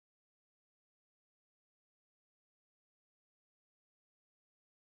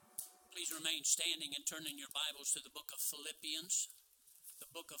Please remain standing and turn in your Bibles to the book of Philippians. The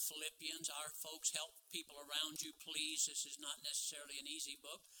book of Philippians. Our folks, help people around you, please. This is not necessarily an easy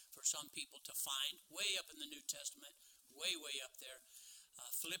book for some people to find. Way up in the New Testament, way up there.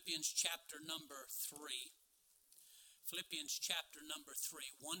 Philippians chapter number 3. Philippians chapter number 3.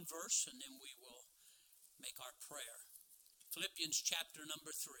 One verse, and then we will make our prayer. Philippians chapter number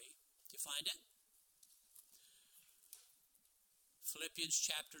 3. Do you find it? Philippians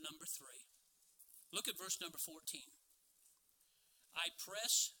chapter number 3. Look at verse number 14. I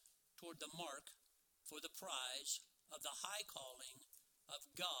press toward the mark for the prize of the high calling of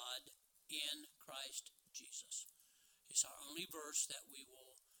God in Christ Jesus. It's our only verse that we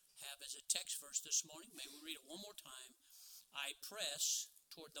will have as a text verse this morning. May we read it one more time. I press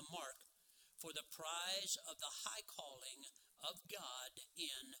toward the mark for the prize of the high calling of God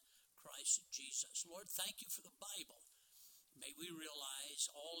in Christ Jesus. Lord, thank you for the Bible. May we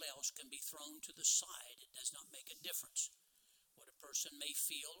realize all else can be thrown to the side. It does not make a difference. What a person may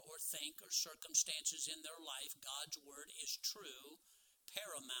feel or think or circumstances in their life, God's word is true,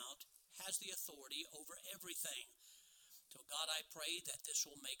 paramount, has the authority over everything. So God, I pray that this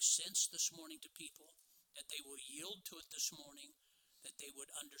will make sense this morning to people, that they will yield to it this morning, that they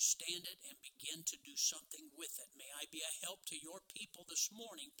would understand it and begin to do something with it. May I be a help to your people this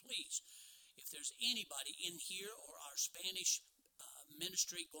morning, please. If there's anybody in here or our Spanish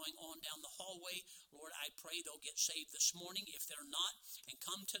ministry going on down the hallway, Lord, I pray they'll get saved this morning. If they're not, and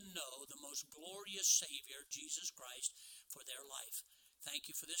come to know the most glorious Savior, Jesus Christ, for their life. Thank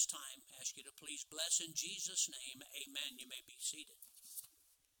you for this time. I ask you to please bless in Jesus' name. Amen. You may be seated.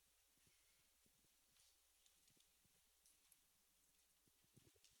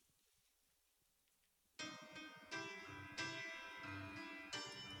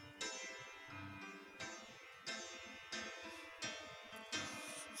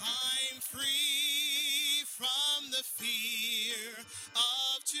 I'm free from the fear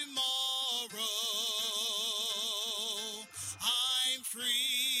of tomorrow. I'm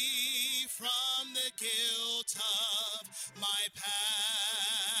free from the guilt of my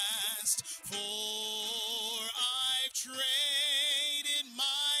past. For I've traded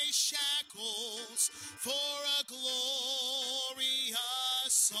my shackles for a glorious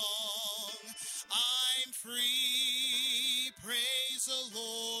song. I'm free, praise the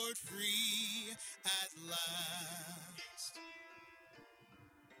Lord, free at last.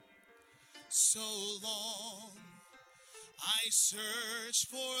 So long I searched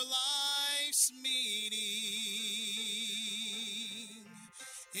for life's meaning,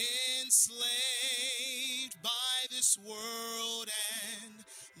 enslaved by this world and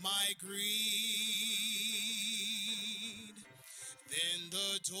my greed. Then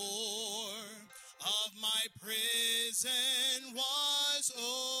the door of my prison was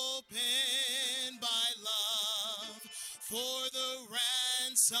opened by love, for the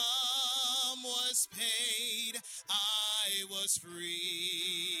ransom was paid, I was freed.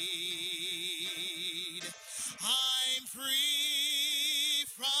 I'm free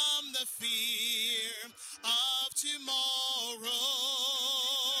from the fear of tomorrow.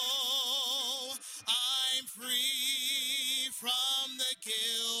 I'm free from the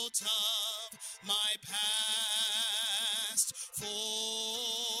guilt of my past,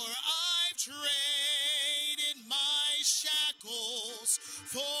 for I've traded my shackles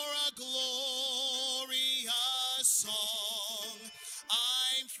for a glorious song.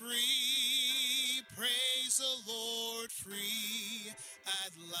 I'm free, praise the Lord, free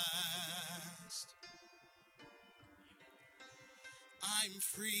at last. I'm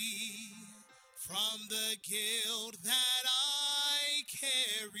free from the guilt that I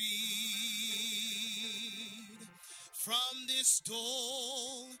carried. From this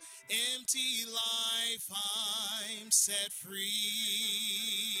dull, empty life I'm set free.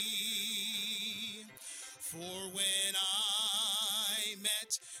 For when I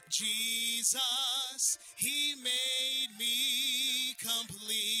met Jesus, He made me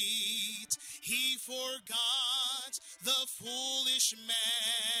complete. He forgot the foolish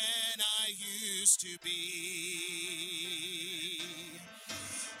man I used to be.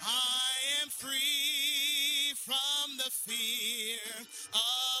 I am free from the fear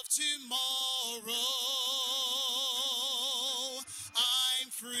of tomorrow. I'm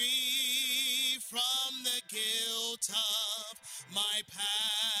free from the guilt of my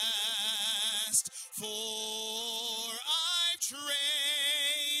past, for I've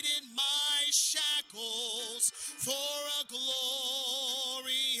traded my shackles for a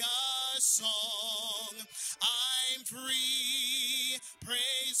glorious song. I'm free,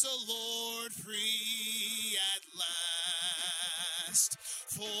 praise the Lord, free at last.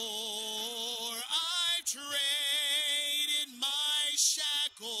 For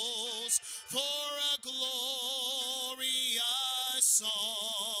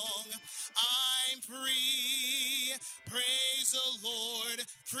song. I'm free, praise the Lord,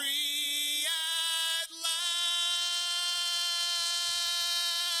 free at last.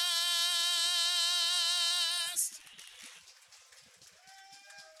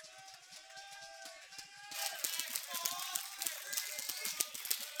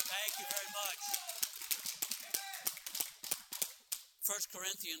 Thank you very much. 1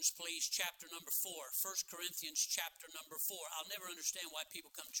 Corinthians, please, chapter number 4. 1 Corinthians, chapter number 4. I'll never understand why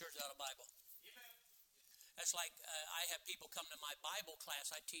people come to church without a Bible. That's like I have people come to my Bible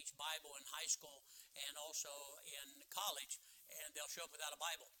class. I teach Bible in high school and also in college, and they'll show up without a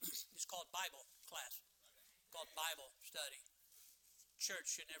Bible. It's called Bible class. It's called Bible study.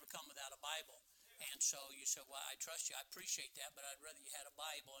 Church should never come without a Bible. And so you say, well, I trust you. I appreciate that, but I'd rather you had a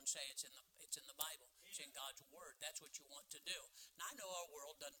Bible and say it's in the Bible. It's in God's Word. That's what you want to do. Now, I know our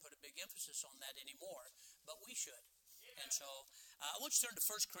world doesn't put a big emphasis on that anymore, but we should. And so I want you to turn to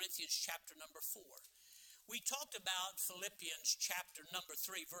 1 Corinthians chapter number 4. We talked about Philippians chapter number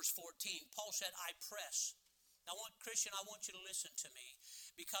 3, verse 14. Paul said, I press. Now, Christian, I want you to listen to me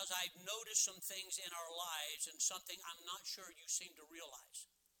because I've noticed some things in our lives and something I'm not sure you seem to realize.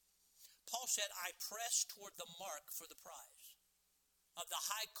 Paul said, I press toward the mark for the prize of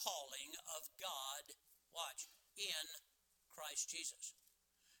the high calling of God, watch, in Christ Jesus.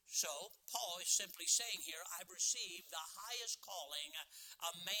 So, Paul is simply saying here, I've received the highest calling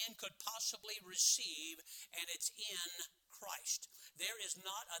a man could possibly receive, and it's in Christ. There is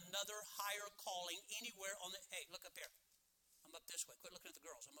not another higher calling anywhere on the... Hey, look up here. I'm up this way. Quit looking at the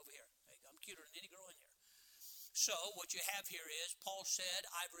girls. I'm over here. Hey, I'm cuter than any girl in here. So, what you have here is, Paul said,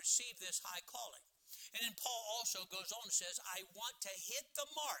 I've received this high calling. And then Paul also goes on and says, I want to hit the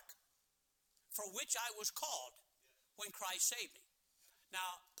mark for which I was called when Christ saved me.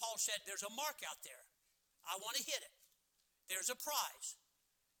 Now, Paul said, there's a mark out there. I want to hit it. There's a prize.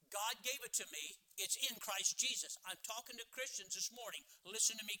 God gave it to me. It's in Christ Jesus. I'm talking to Christians this morning.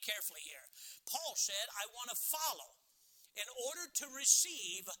 Listen to me carefully here. Paul said, I want to follow. In order to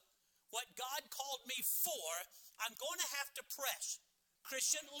receive what God called me for, I'm going to have to press.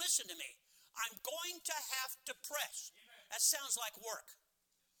 Christian, listen to me. I'm going to have to press. That sounds like work.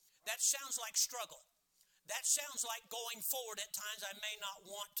 That sounds like struggle. That sounds like going forward at times I may not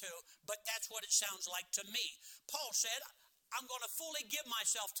want to, but that's what it sounds like to me. Paul said, I'm going to fully give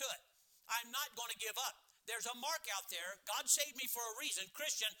myself to it. I'm not going to give up. There's a mark out there. God saved me for a reason.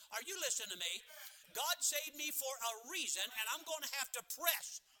 Christian, are you listening to me? God saved me for a reason, and I'm going to have to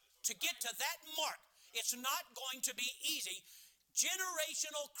press to get to that mark. It's not going to be easy.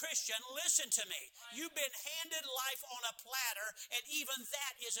 Generational Christian, listen to me. You've been handed life on a platter, and even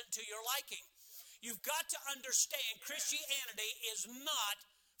that isn't to your liking. You've got to understand Christianity is not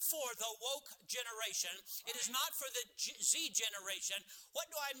for the woke generation. It is not for the Z generation. What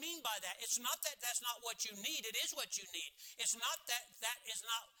do I mean by that? It's not that that's not what you need. It is what you need. It's not that that is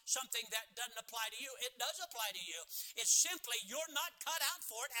not something that doesn't apply to you. It does apply to you. It's simply you're not cut out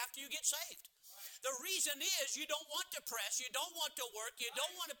for it after you get saved. The reason is you don't want to press. You don't want to work. You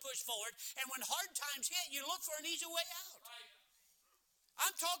don't want to push forward. And when hard times hit, you look for an easy way out.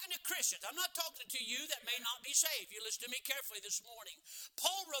 I'm talking to Christians. I'm not talking to you that may not be saved. You listen to me carefully this morning.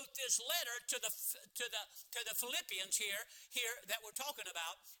 Paul wrote this letter to the Philippians here that we're talking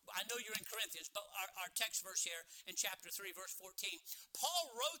about. I know you're in Corinthians, but our text verse here in chapter 3, verse 14.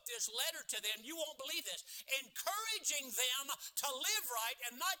 Paul wrote this letter to them. You won't believe this. Encouraging them to live right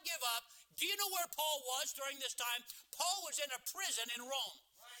and not give up. Do you know where Paul was during this time? Paul was in a prison in Rome.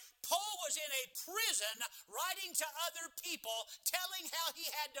 Paul was in a prison writing to other people, telling how he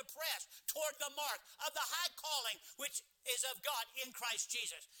had to press toward the mark of the high calling, which is of God in Christ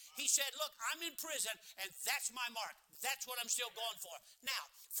Jesus. He said, look, I'm in prison, and that's my mark. That's what I'm still going for. Now,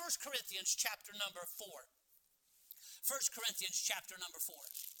 1 Corinthians chapter number 4. 1 Corinthians chapter number 4.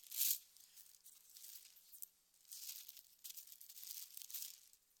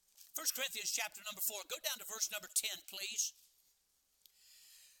 1 Corinthians chapter number 4. Go down to verse number 10, please.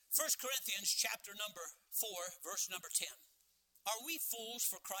 1 Corinthians chapter number 4, verse number 10. Are we fools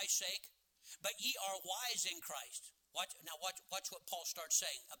for Christ's sake? But ye are wise in Christ. Watch what Paul starts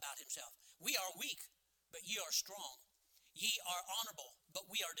saying about himself. We are weak, but ye are strong. Ye are honorable, but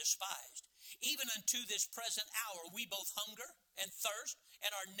we are despised. Even unto this present hour we both hunger and thirst,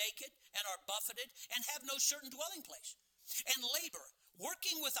 and are naked, and are buffeted, and have no certain dwelling place. And labor,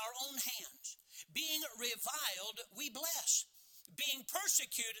 working with our own hands. Being reviled, we bless. Being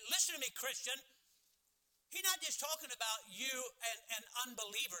persecuted, listen to me, Christian. He's not just talking about you and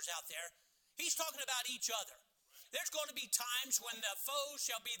unbelievers out there. He's talking about each other. There's going to be times when the foes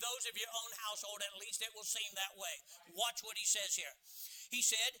shall be those of your own household. At least it will seem that way. Watch what he says here. He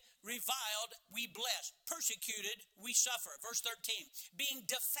said, reviled, we bless. Persecuted, we suffer. Verse 13, being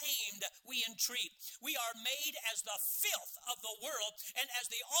defamed, we entreat. We are made as the filth of the world and as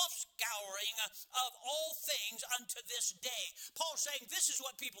the offscouring of all things unto this day. Paul's saying this is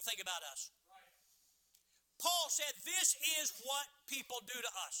what people think about us. Paul said this is what people do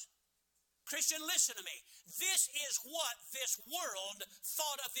to us. Christian, listen to me. This is what this world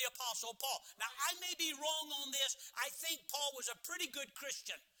thought of the Apostle Paul. Now, I may be wrong on this. I think Paul was a pretty good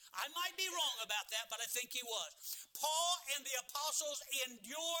Christian. I might be wrong about that, but I think he was. Paul and the apostles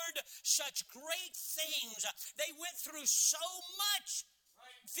endured such great things. They went through so much.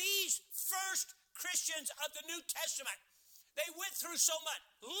 These first Christians of the New Testament, they went through so much.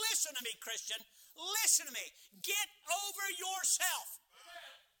 Listen to me, Christian. Listen to me. Get over yourself.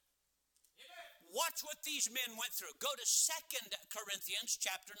 Watch what these men went through. Go to 2 Corinthians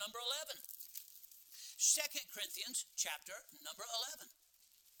chapter number 11. 2 Corinthians chapter number 11.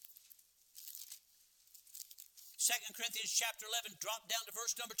 2 Corinthians chapter 11, drop down to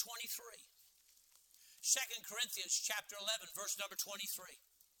verse number 23. 2 Corinthians chapter 11, verse number 23.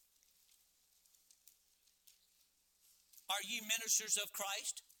 Are ye ministers of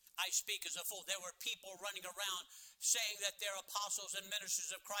Christ? I speak as a fool. There were people running around saying that they're apostles and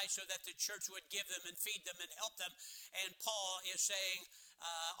ministers of Christ so that the church would give them and feed them and help them. And Paul is saying,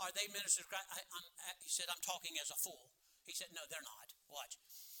 are they ministers of Christ? He said, I'm talking as a fool. He said, no, they're not. Watch.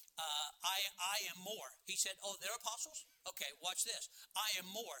 I am more. He said, oh, they're apostles? Okay, watch this. I am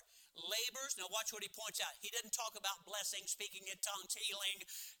more. Labors. Now watch what he points out. He didn't talk about blessing, speaking in tongues, healing,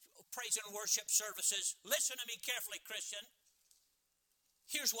 praise and worship services. Listen to me carefully, Christian.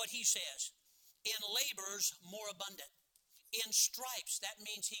 Here's what he says. In labors, more abundant. In stripes, that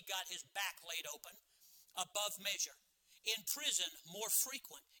means he got his back laid open, above measure. In prison, more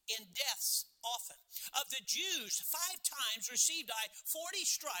frequent. In deaths, often. Of the Jews, 5 times received I 40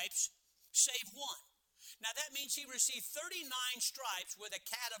 stripes, save one. Now that means he received 39 stripes with a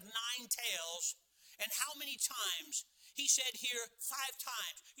cat of 9 tails. And how many times? He said here 5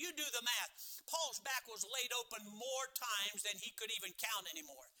 times. You do the math. Paul's back was laid open more times than he could even count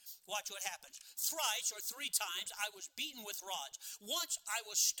anymore. Watch what happens. Thrice or 3 times I was beaten with rods. Once I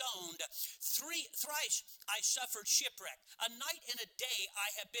was stoned. Thrice I suffered shipwreck. A night and a day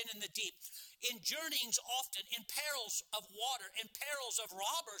I have been in the deep. In journeyings often, in perils of water, in perils of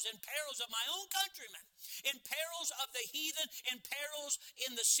robbers, in perils of my own countrymen, in perils of the heathen, in perils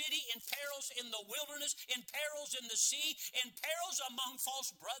in the city, in perils in the wilderness, in perils in the sea, in perils among false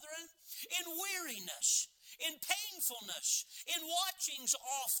brethren, in weariness, in painfulness, in watchings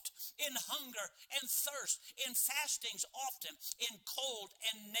oft, in hunger and thirst, in fastings often, in cold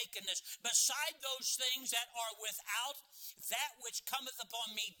and nakedness, beside those things that are without, that which cometh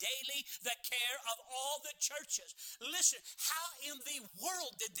upon me daily, the care of all the churches. Listen, how in the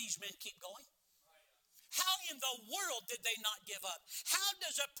world did these men keep going? How in the world did they not give up? How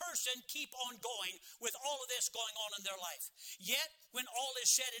does a person keep on going with all of this going on in their life? Yet, when all is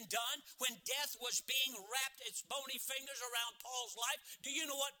said and done, when death was being wrapped its bony fingers around Paul's life, do you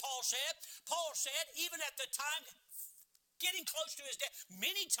know what Paul said? Paul said, even at the time, getting close to his death,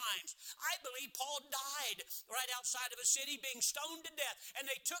 many times, I believe Paul died right outside of a city being stoned to death. And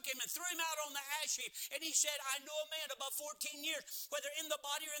they took him and threw him out on the ash heap. And he said, I know a man above 14 years, whether in the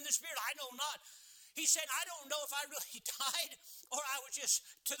body or in the spirit, I know not. He said, I don't know if I really died or I was just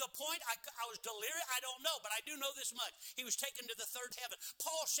to the point I was delirious. I don't know, but I do know this much. He was taken to the 3rd heaven.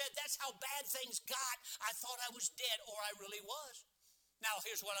 Paul said that's how bad things got. I thought I was dead or I really was. Now,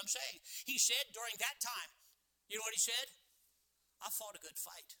 here's what I'm saying. He said during that time, you know what he said? I fought a good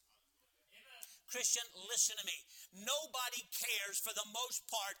fight. Christian, listen to me. Nobody cares for the most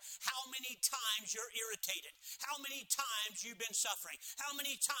part how many times you're irritated, how many times you've been suffering, how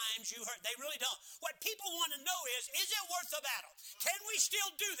many times you hurt. They really don't. What people want to know is it worth the battle? Can we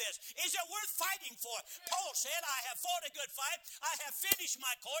still do this? Is it worth fighting for? Paul said, I have fought a good fight. I have finished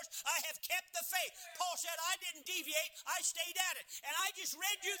my course. I have kept the faith. Paul said, I didn't deviate. I stayed at it. And I just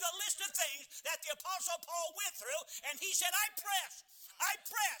read you the list of things that the Apostle Paul went through. And he said, I press.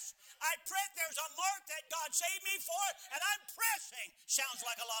 There's a mark that God saved me for, and I'm pressing. Sounds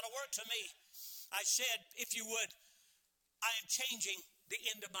like a lot of work to me. I said, if you would, I am changing the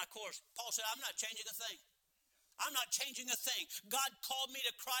end of my course. Paul said, I'm not changing a thing. I'm not changing a thing. God called me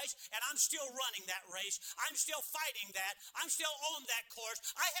to Christ, and I'm still running that race. I'm still fighting that. I'm still on that course.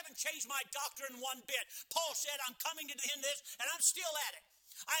 I haven't changed my doctrine one bit. Paul said, I'm coming to the end of this, and I'm still at it.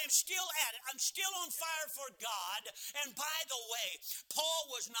 I am still at it. I'm still on fire for God. And by the way, Paul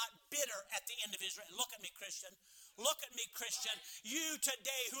was not bitter at the end of his race. Look at me, Christian. Look at me, Christian. You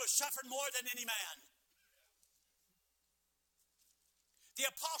today who have suffered more than any man. The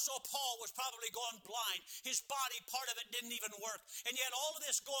Apostle Paul was probably going blind. His body, part of it didn't even work. And yet all of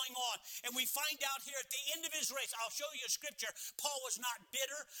this going on. And we find out here at the end of his race, I'll show you a scripture. Paul was not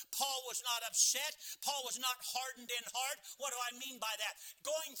bitter. Paul was not upset. Paul was not hardened in heart. What do I mean by that?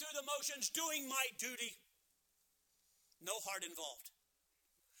 Going through the motions, doing my duty. No heart involved.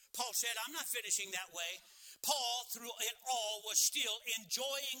 Paul said, I'm not finishing that way. Paul, through it all, was still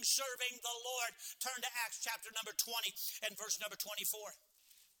enjoying serving the Lord. Turn to Acts chapter number 20 and verse number 24.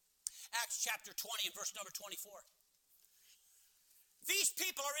 Acts chapter 20 and verse number 24. These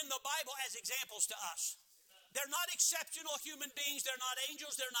people are in the Bible as examples to us. They're not exceptional human beings. They're not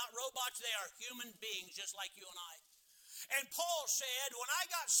angels. They're not robots. They are human beings just like you and I. And Paul said, when I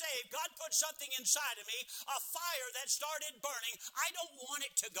got saved, God put something inside of me, a fire that started burning. I don't want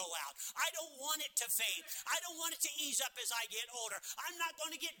it to go out. I don't want it to fade. I don't want it to ease up as I get older. I'm not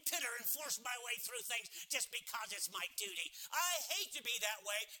going to get bitter and force my way through things just because it's my duty. I hate to be that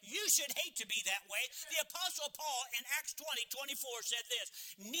way. You should hate to be that way. The Apostle Paul in Acts 20:24 said this,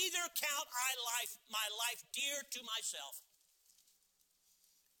 neither count I my life dear to myself,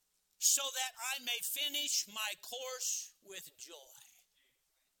 so that I may finish my course with joy.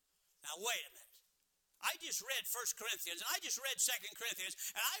 Now, wait a minute. I just read 1 Corinthians, and I just read 2 Corinthians,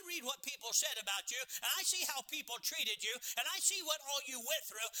 and I read what people said about you, and I see how people treated you, and I see what all you went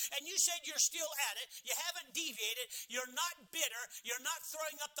through, and you said you're still at it. You haven't deviated. You're not bitter. You're not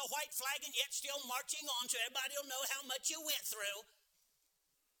throwing up the white flag and yet still marching on so everybody will know how much you went through.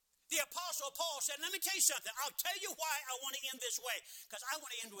 The Apostle Paul said, let me tell you something. I'll tell you why I want to end this way. Because I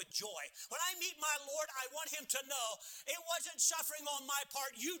want to end with joy. When I meet my Lord, I want him to know it wasn't suffering on my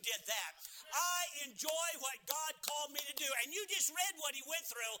part. You did that. I enjoy what God called me to do. And you just read what he went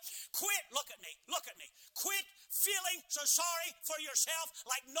through. Quit, look at me. Quit feeling so sorry for yourself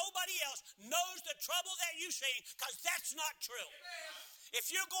like nobody else knows the trouble that you see. Because that's not true. If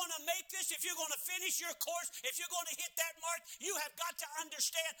you're going to make this, if you're going to finish your course, if you're going to hit that mark, you have got to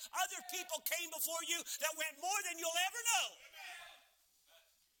understand other people came before you that went more than you'll ever know.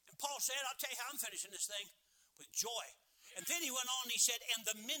 And Paul said, I'll tell you how I'm finishing this thing, with joy. And then he went on and he said, and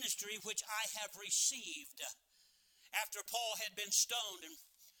the ministry which I have received. After Paul had been stoned and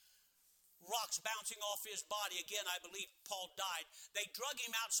rocks bouncing off his body, again, I believe Paul died. They drug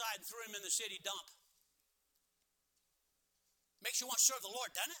him outside and threw him in the city dump. Makes you want to serve the Lord,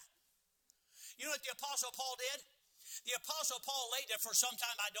 doesn't it? You know what the Apostle Paul did? The Apostle Paul lay there for some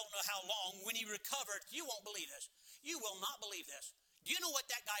time, I don't know how long. When he recovered, you won't believe this. You will not believe this. Do you know what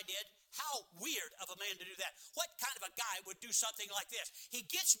that guy did? How weird of a man to do that. What kind of a guy would do something like this? He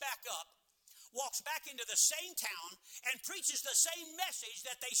gets back up, walks back into the same town, and preaches the same message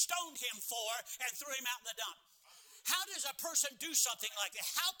that they stoned him for and threw him out in the dump. How does a person do something like that?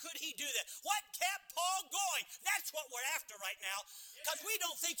 How could he do that? What kept Paul going? That's what we're after right now, because we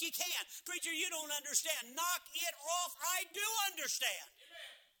don't think he can. Preacher, you don't understand. Knock it off. I do understand.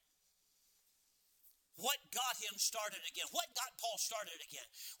 What got him started again? What got Paul started again?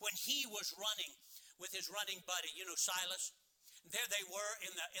 When he was running with his running buddy, you know, Silas. There they were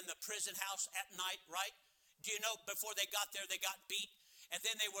in the prison house at night, right? Do you know, before they got there, they got beat. And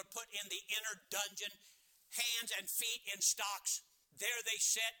then they were put in the inner dungeon, hands and feet in stocks. There they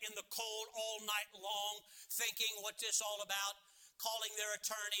sat in the cold all night long, thinking, what's this all about? Calling their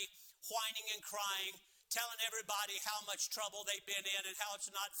attorney, whining and crying, telling everybody how much trouble they've been in and how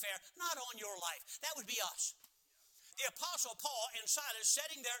it's not fair. Not on your life. That would be us. The Apostle Paul and Silas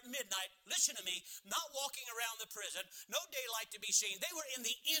sitting there at midnight, listen to me, not walking around the prison, no daylight to be seen. They were in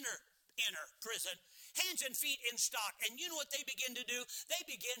the inner prison, hands and feet in stock. And you know what they begin to do? They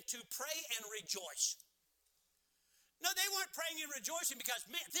begin to pray and rejoice. No, they weren't praying and rejoicing because,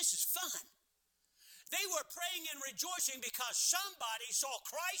 man, this is fun. They were praying and rejoicing because somebody saw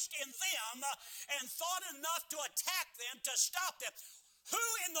Christ in them and thought enough to attack them, to stop them. Who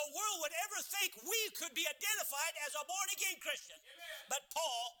in the world would ever think we could be identified as a born-again Christian? Amen. But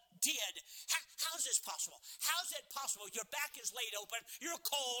Paul did. How's this possible? How's it possible? Your back is laid open. You're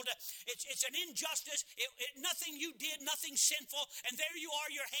cold. It's an injustice. Nothing you did, nothing sinful. And there you are,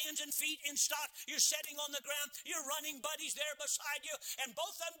 your hands and feet in stock. You're sitting on the ground. Your running buddies there beside you. And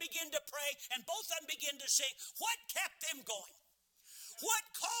both of them begin to pray. And both of them begin to sing. What kept them going? What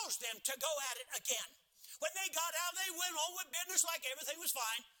caused them to go at it again? When they got out, they went on with business like everything was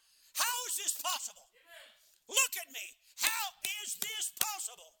fine. How is this possible? Look at me. How is this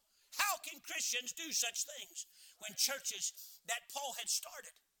possible? How can Christians do such things when churches that Paul had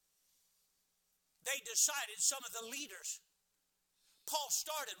started? They decided, some of the leaders, Paul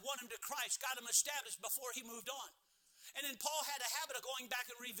started, won them to Christ, got them established before he moved on. And then Paul had a habit of going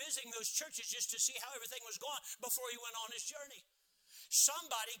back and revisiting those churches just to see how everything was going before he went on his journey.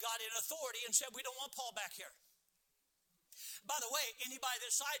 Somebody got in authority and said, we don't want Paul back here. By the way, anybody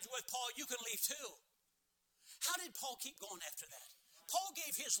that sides with Paul, you can leave too. How did Paul keep going after that? Paul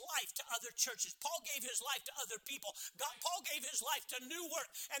gave his life to other churches. Paul gave his life to other people. Paul gave his life to new work.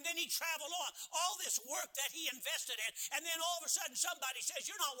 And then he traveled on. All this work that he invested in. And then all of a sudden somebody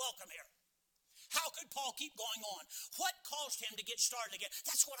says, you're not welcome here. How could Paul keep going on? What caused him to get started again?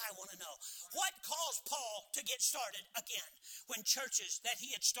 That's what I want to know. What caused Paul to get started again when churches that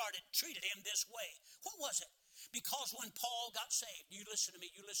he had started treated him this way? What was it? Because when Paul got saved, you listen to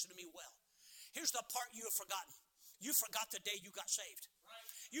me well. Here's the part you have forgotten. You forgot the day you got saved.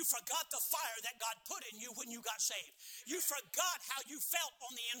 You forgot the fire that God put in you when you got saved. You forgot how you felt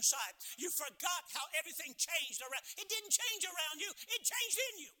on the inside. You forgot how everything changed around. It didn't change around you. It changed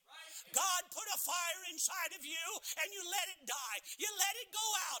in you. God put a fire inside of you and you let it die. You let it go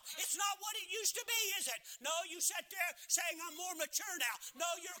out. It's not what it used to be, is it? No, you sat there saying, I'm more mature now. No,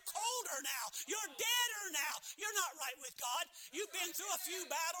 you're colder now. You're deader now. You're not right with God. You've been through a few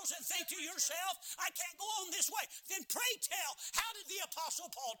battles and think to yourself, I can't go on this way. Then pray tell, how did the Apostle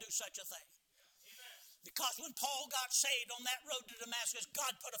Paul do such a thing? Because when Paul got saved on that road to Damascus,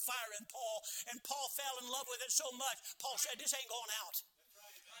 God put a fire in Paul, and Paul fell in love with it so much, Paul said, this ain't going out.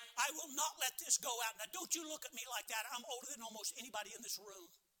 I will not let this go out. Now, don't you look at me like that. I'm older than almost anybody in this room.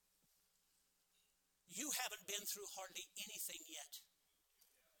 You haven't been through hardly anything yet.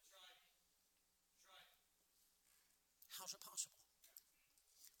 How's it possible?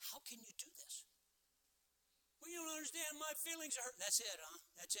 How can you do this? Well, you don't understand. My feelings are hurt. That's it, huh?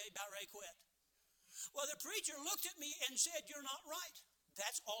 That's it. About ready to quit. Well, the preacher looked at me and said, you're not right.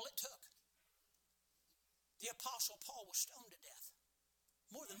 That's all it took. The Apostle Paul was stoned to death.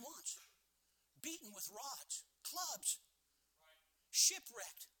 More than once. Beaten with rods, clubs,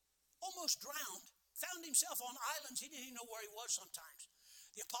 shipwrecked, almost drowned, found himself on islands. He didn't even know where he was sometimes.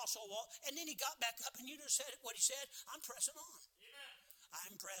 The apostle walked, and then he got back up, and you just said what he said, I'm pressing on. Amen.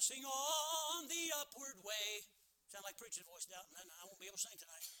 I'm pressing on the upward way. Sound like preacher's voice down, and I won't be able to sing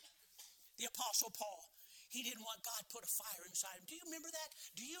tonight. The apostle Paul, he didn't want God to put a fire inside him. Do you remember that?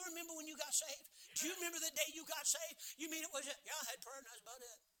 Do you remember when you got saved? Do you remember the day you got saved? You mean it was, I had prayer and that's about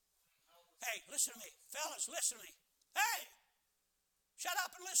it. Hey, listen to me. Fellas, listen to me. Hey, shut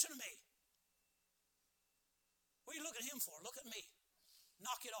up and listen to me. What are you looking at him for? Look at me.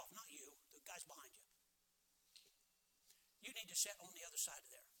 Knock it off, not you. The guy's behind you. You need to sit on the other side of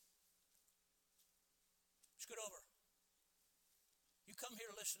there. Scoot over. You come here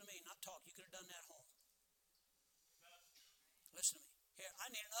to listen to me, not talk. You could have done that at home. Listen to me. Here, I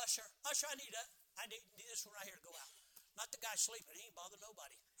need an usher. Usher, I need this one right here to go out. Not the guy sleeping. He ain't bothering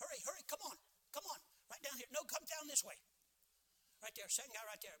nobody. Hurry, come on. Right down here. No, come down this way. Right there, second guy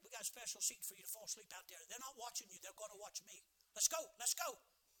right there. We got a special seat for you to fall asleep out there. They're not watching you. They're going to watch me. Let's go.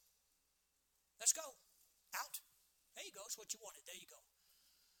 Out. There you go. It's what you wanted. There you go.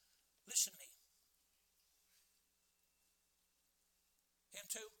 Listen to me. Him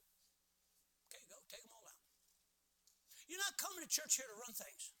too? Okay, go. Take them all out. You're not coming to church here to run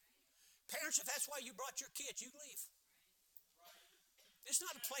things. Parents, if that's why you brought your kids, you leave. It's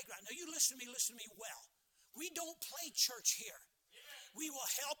not a playground. Now, you listen to me well. We don't play church here. We will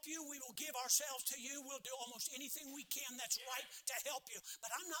help you. We will give ourselves to you. We'll do almost anything we can that's right to help you.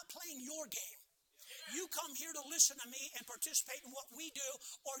 But I'm not playing your game. You come here to listen to me and participate in what we do,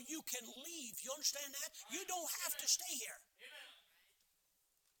 or you can leave. You understand that? You don't have to stay here.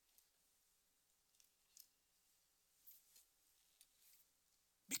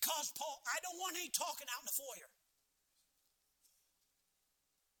 Because, Paul, I don't want any talking out in the foyer.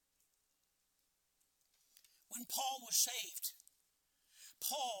 When Paul was saved,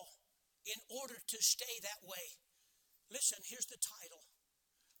 Paul, in order to stay that way, listen, here's the title.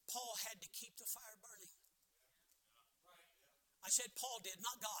 Paul had to keep the fire burning. I said Paul did,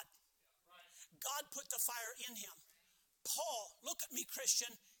 not God. God put the fire in him. Paul, look at me,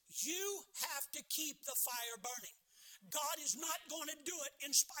 Christian, you have to keep the fire burning. God is not going to do it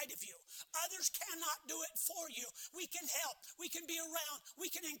in spite of you. Others cannot do it for you. We can help. We can be around.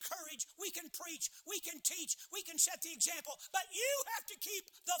 We can encourage. We can preach. We can teach. We can set the example. But you have to keep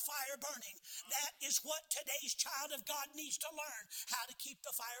the fire burning. That is what today's child of God needs to learn, how to keep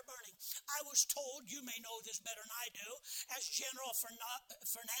the fire burning. I was told, you may know this better than I do, as General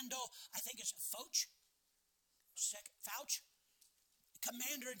Fernando, I think it's Foch,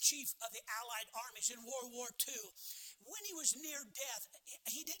 Commander-in-Chief of the Allied armies in World War II. When he was near death,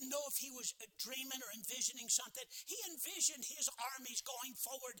 he didn't know if he was dreaming or envisioning something. He envisioned his armies going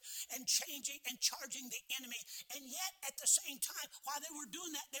forward and changing and charging the enemy. And yet, at the same time, while they were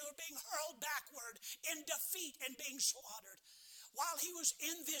doing that, they were being hurled backward in defeat and being slaughtered. While he was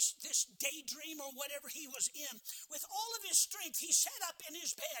in this daydream or whatever he was in, with all of his strength, he sat up in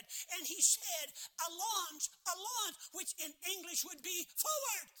his bed and he said, allons, which in English would be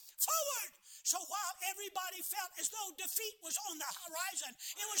forward, forward. So while everybody felt as though defeat was on the horizon,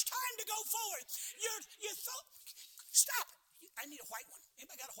 it was time to go forward. You thought, stop. I need a white one.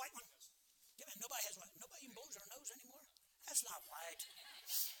 Anybody got a white one? Nobody has one. Nobody even blows their nose anymore. That's not white.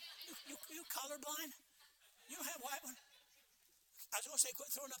 You colorblind? You don't have a white one? I was going to say, quit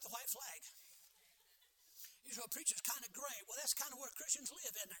throwing up the white flag. You know, preacher's kind of gray. Well, that's kind of where Christians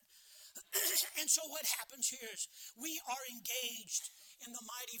live, isn't it? And so what happens here is we are engaged in the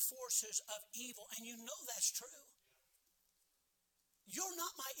mighty forces of evil, and you know that's true. You're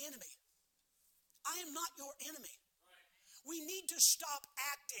not my enemy. I am not your enemy. We need to stop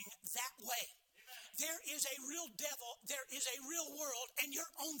acting that way. There is a real devil, there is a real world, and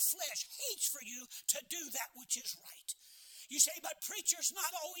your own flesh hates for you to do that which is right. You say, but preacher's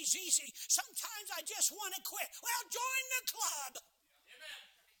not always easy. Sometimes I just want to quit. Well, join the club. Amen.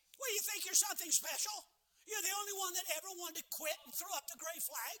 Well, you think you're something special? You're the only one that ever wanted to quit and throw up the gray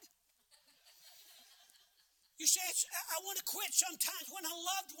flag. You say, I want to quit sometimes when a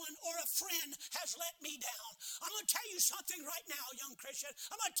loved one or a friend has let me down. I'm going to tell you something right now, young Christian.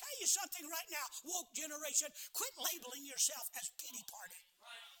 I'm going to tell you something right now, woke generation. Quit labeling yourself as pity party.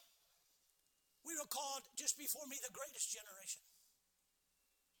 We were called, just before me, the greatest generation.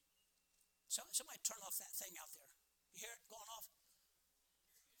 Somebody turn off that thing out there. You hear it going off?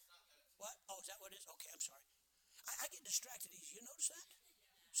 What? Oh, is that what it is? Okay, I'm sorry. I get distracted easy. You notice that?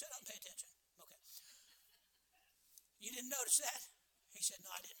 Sit up and pay attention. Okay. You didn't notice that? He said, no,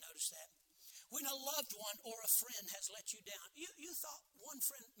 I didn't notice that. When a loved one or a friend has let you down, you thought one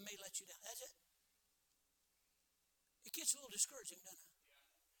friend may let you down. That's it? It gets a little discouraging, doesn't it?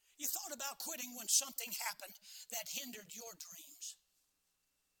 You thought about quitting when something happened that hindered your dreams.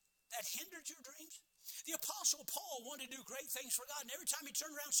 That hindered your dreams? The Apostle Paul wanted to do great things for God, and every time he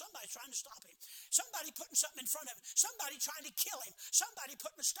turned around, somebody's trying to stop him. Somebody putting something in front of him. Somebody trying to kill him. Somebody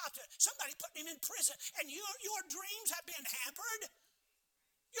putting a stop to it. Somebody putting him in prison. And your dreams have been hampered.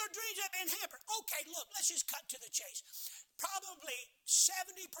 Your dreams have been hampered. Okay, look, let's just cut to the chase. Probably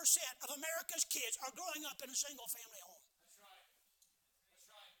 70% of America's kids are growing up in a single-family home.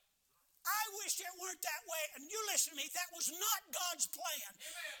 I wish it weren't that way, and you listen to me, that was not God's plan.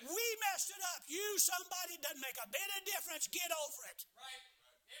 Amen. We messed it up. You, somebody, doesn't make a bit of difference. Get over it. Right.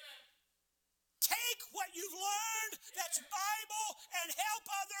 Amen. Take what you've learned that's Bible and help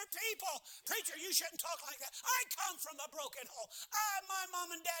other people. Preacher, you shouldn't talk like that. I come from a broken home. My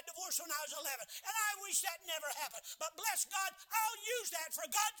mom and dad divorced when I was 11, and I wish that never happened. But bless God, I'll use that for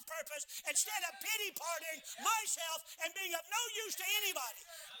God's purpose instead of pity partying myself and being of no use to anybody.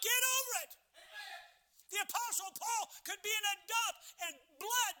 Get over it. The Apostle Paul could be in a dump and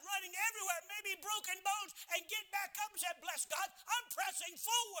blood running everywhere, maybe broken bones, and get back up and say, bless God, I'm pressing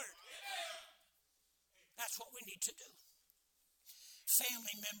forward. That's what we need to do.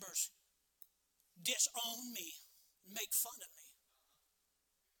 Family members disown me, make fun of me.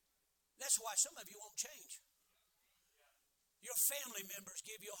 That's why some of you won't change. Your family members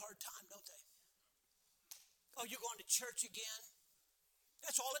give you a hard time, don't they? Oh, you're going to church again?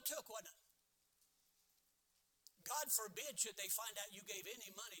 That's all it took, wasn't it? God forbid should they find out you gave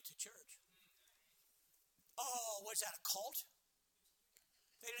any money to church. Oh, what's that, a cult?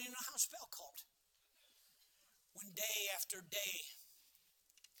 They don't even know how to spell cult. When day after day,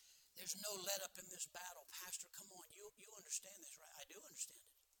 there's no let up in this battle. Pastor, come on, you understand this, right? I do understand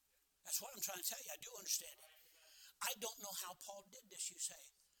it. That's what I'm trying to tell you. I do understand it. I don't know how Paul did this, you say.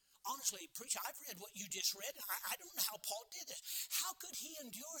 Honestly, preacher, I've read what you just read, and I don't know how Paul did this. How could he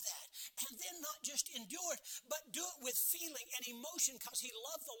endure that? And then not just endure it, but do it with feeling and emotion because he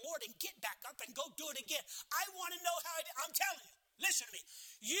loved the Lord and get back up and go do it again. I want to know how he did. I'm telling you. Listen to me.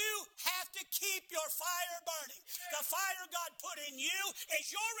 You have to keep your fire burning. The fire God put in you is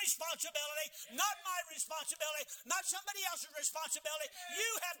your responsibility, not my responsibility, not somebody else's responsibility. You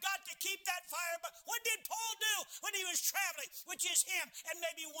have got to keep that fire burning. What did Paul do when he was traveling, which is him and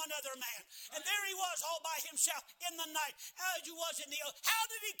maybe one other man? And there he was all by himself in the night, as he was in the oath. How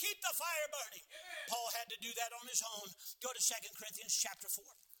did he keep the fire burning? Paul had to do that on his own. Go to 2 Corinthians chapter 4.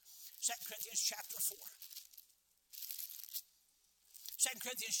 2 Corinthians chapter 4. 2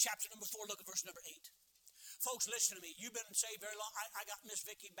 Corinthians chapter number 4, look at verse number 8. Folks, listen to me. You've been saved very long. I got Miss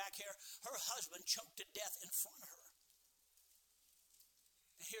Vicky back here. Her husband choked to death in front of her.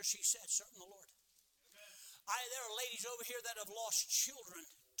 And here she said, serving the Lord. There are ladies over here that have lost children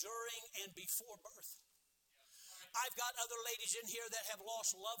during and before birth. I've got other ladies in here that have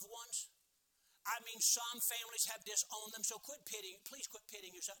lost loved ones. I mean, some families have disowned them, so please quit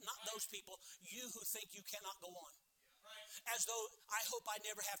pitying yourself. Not those people, you who think you cannot go on. As though, I hope I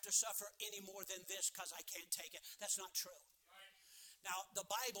never have to suffer any more than this because I can't take it. That's not true. Now, the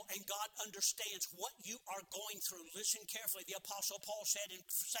Bible and God understands what you are going through. Listen carefully. The Apostle Paul said in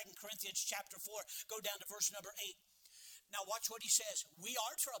 2 Corinthians chapter 4, go down to verse number 8. Now, watch what he says. We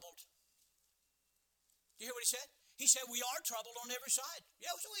are troubled. Do you hear what he said? He said, we are troubled on every side.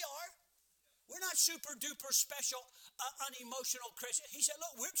 Yes, we are. We're not super duper special, unemotional Christians. He said,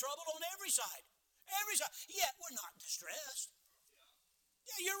 look, we're troubled on every side. Every side. Yet we're not distressed.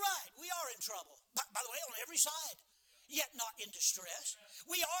 Yeah, you're right. We are in trouble. By the way, on every side. Yet not in distress.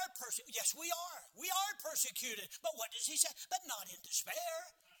 We are persecuted. Yes, we are. We are persecuted. But what does he say? But not in despair.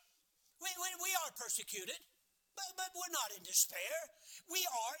 We are persecuted, but we're not in despair. We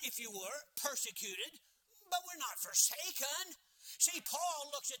are, if you were, persecuted, but we're not forsaken. See,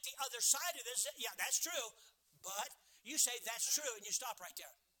 Paul looks at the other side of this. Yeah, that's true. But you say that's true, and you stop right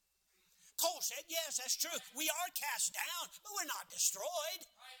there. Paul said, yes, that's true. We are cast down, but we're not destroyed.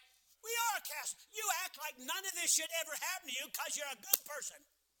 We are cast. You act like none of this should ever happen to you because you're a good person.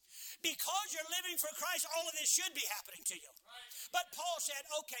 Because you're living for Christ, all of this should be happening to you. But Paul said,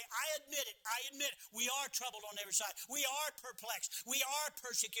 okay, I admit it. We are troubled on every side. We are perplexed. We are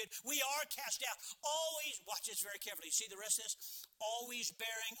persecuted. We are cast down. Always, watch this very carefully. See the rest of this? Always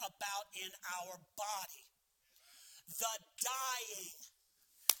bearing about in our body the dying.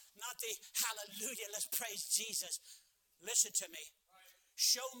 Not the hallelujah, let's praise Jesus. Listen to me.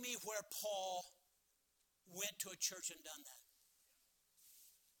 Show me where Paul went to a church and done that.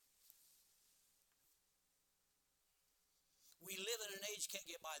 We live in an age can't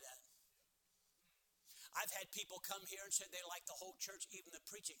get by that. I've had people come here and say they like the whole church, even the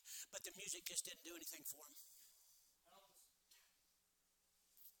preaching, but the music just didn't do anything for them.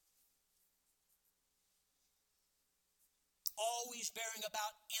 Always bearing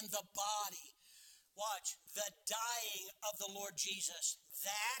about in the body. Watch, the dying of the Lord Jesus.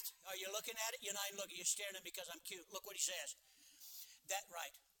 That, are you looking at it? You're not even looking, you're staring at me because I'm cute. Look what he says. That,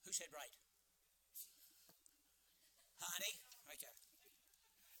 right. Who said right? Honey, right there.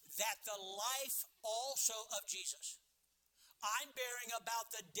 That the life also of Jesus. I'm bearing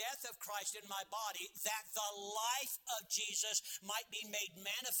about the death of Christ in my body, that the life of Jesus might be made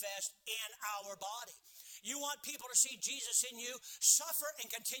manifest in our body. You want people to see Jesus in you? Suffer and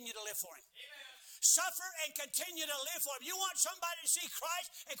continue to live for him. Amen. Suffer and continue to live for him. You want somebody to see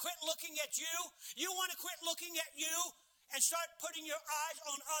Christ and quit looking at you? You want to quit looking at you and start putting your eyes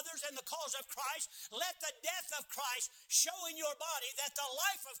on others and the cause of Christ? Let the death of Christ show in your body that the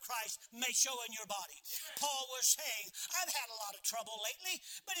life of Christ may show in your body. Paul was saying, I've had a lot of trouble lately,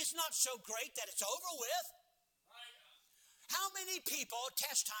 but it's not so great that it's over with. How many people,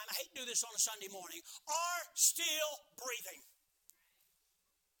 test time, I hate to do this on a Sunday morning, are still breathing?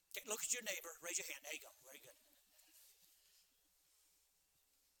 Okay, look at your neighbor. Raise your hand. There you go. Very good.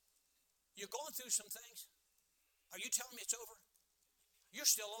 You're going through some things. Are you telling me it's over? You're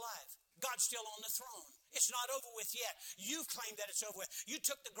still alive. God's still on the throne. It's not over with yet. You've claimed that it's over with. You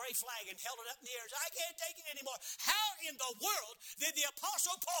took the gray flag and held it up in the air. I can't take it anymore. How in the world did the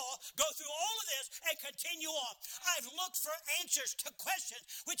Apostle Paul go through all of this and continue on? I've looked for answers to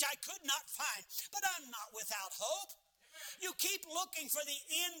questions which I could not find, but I'm not without hope. You keep looking for the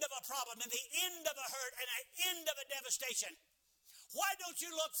end of a problem and the end of a hurt and the end of a devastation. Why don't you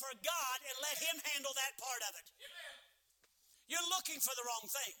look for God and let him handle that part of it? You're looking for the wrong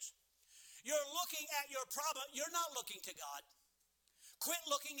things. You're looking at your problem. You're not looking to God. Quit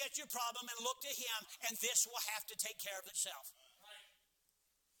looking at your problem and look to him, and this will have to take care of itself.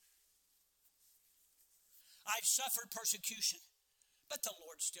 I've suffered persecution, but the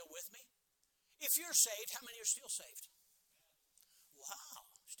Lord's still with me. If you're saved, how many are still saved? Wow,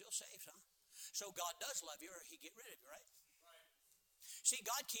 still saved, huh? So God does love you, or he'd get rid of you, right? See,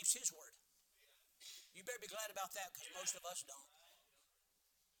 God keeps his word. You better be glad about that, because most of us don't.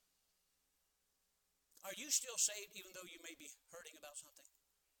 Are you still saved even though you may be hurting about something?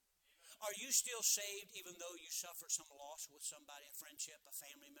 Are you still saved even though you suffer some loss with somebody, a friendship, a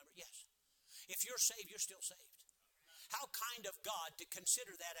family member? Yes. If you're saved, you're still saved. How kind of God to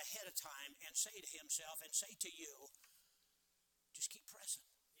consider that ahead of time and say to himself and say to you, just keep pressing.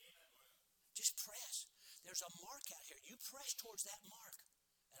 Just press. There's a mark out here. You press towards that mark.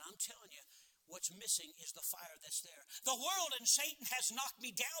 And I'm telling you, what's missing is the fire that's there. The world and Satan has knocked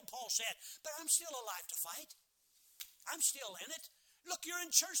me down, Paul said, but I'm still alive to fight. I'm still in it. Look, you're in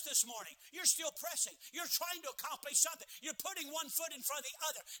church this morning. You're still pressing. You're trying to accomplish something. You're putting one foot in front of the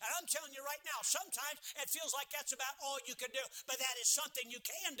other. And I'm telling you right now, sometimes it feels like that's about all you can do. But that is something you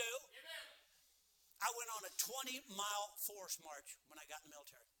can do. Amen. I went on a 20-mile forest march when I got in the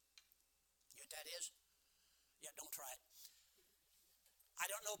military. You know what that is? Yeah, don't try it. I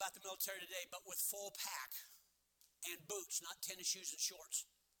don't know about the military today, but with full pack and boots, not tennis shoes and shorts,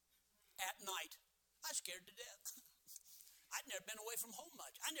 at night, I was scared to death. I'd never been away from home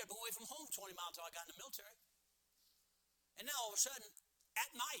much. I'd never been away from home 20 miles until I got in the military. And now all of a sudden,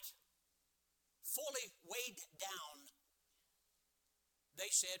 at night, fully weighed down, they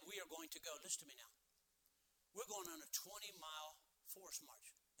said, we are going to go. Listen to me now. We're going on a 20-mile forest march.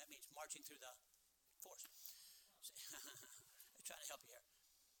 That means marching through the forest. I'm trying to help you here.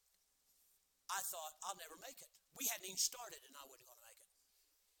 I thought, I'll never make it. We hadn't even started, and I wasn't going to make it.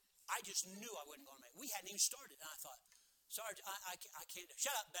 I just knew I wasn't going to make it. We hadn't even started, and I thought, Sarge, I can't do it.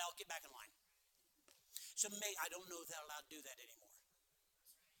 Shut up, Bell. Get back in line. So I don't know if they're allowed to do that anymore.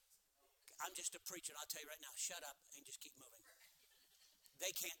 I'm just a preacher, and I'll tell you right now, shut up and just keep moving.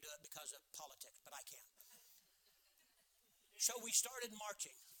 They can't do it because of politics, but I can. So we started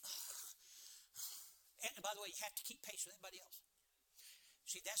marching. And by the way, you have to keep pace with everybody else.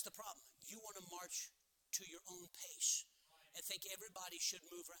 See, that's the problem. You want to march to your own pace and think everybody should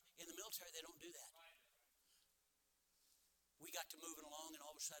move around. In the military, they don't do that. We got to moving along, and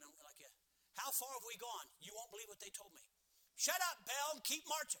all of a sudden, like, how far have we gone? You won't believe what they told me. Shut up, Bell, and keep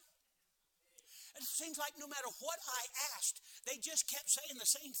marching. And it seems like no matter what I asked, they just kept saying the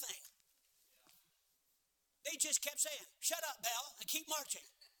same thing. They just kept saying, shut up, Bell, and keep marching.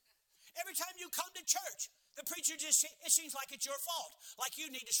 Every time you come to church, the preacher just, it seems like it's your fault. Like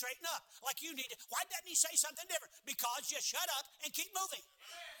you need to straighten up. Like you need to, why doesn't he say something different? Because just shut up and keep moving.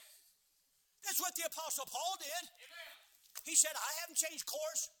 That's what the Apostle Paul did. He said, I haven't changed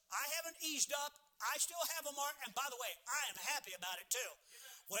course. I haven't eased up. I still have a mark. And by the way, I am happy about it too.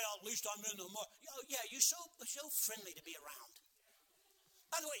 Well, at least I'm in the mark. Yeah, you're so friendly to be around.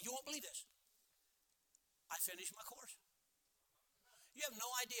 By the way, you won't believe this. I finished my course. You have no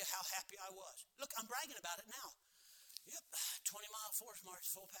idea how happy I was. Look, I'm bragging about it now. Yep, 20-mile forest march,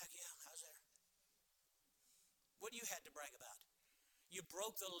 full pack. Yeah, I was there. What you had to brag about? You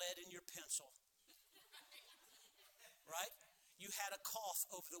broke the lead in your pencil. Right? You had a cough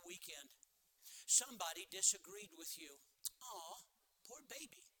over the weekend. Somebody disagreed with you. Aw, poor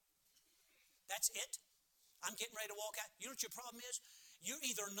baby. That's it? I'm getting ready to walk out. You know what your problem is? You're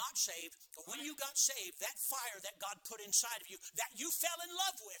either not saved, or when you got saved, that fire that God put inside of you, that you fell in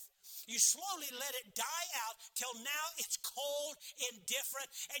love with, you slowly let it die out till now it's cold, indifferent,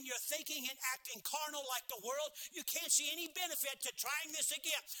 and you're thinking and acting carnal like the world. You can't see any benefit to trying this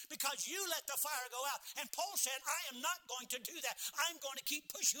again because you let the fire go out. And Paul said, I am not going to do that. I'm going to keep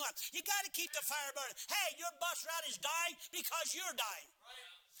pushing on. You got to keep the fire burning. Hey, your bus route is dying because you're dying.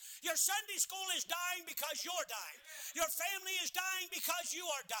 Your Sunday school is dying because you're dying. Your family is dying because you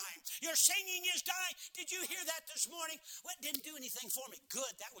are dying. Your singing is dying. Did you hear that this morning? Well, it didn't do anything for me.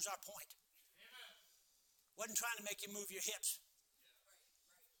 Good, that was our point. Wasn't trying to make you move your hips.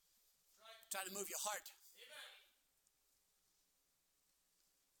 Trying to move your heart.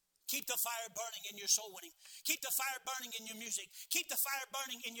 Keep the fire burning in your soul winning. Keep the fire burning in your music. Keep the fire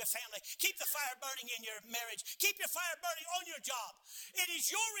burning in your family. Keep the fire burning in your marriage. Keep your fire burning on your job. It is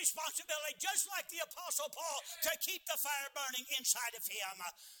your responsibility, just like the Apostle Paul, to keep the fire burning inside of him.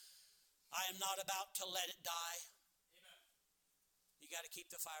 I am not about to let it die. You got to keep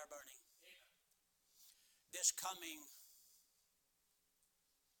the fire burning. This coming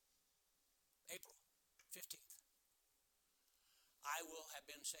April 15th. I will have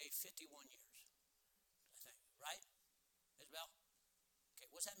been saved 51 years, I think, right? Isabel? Okay,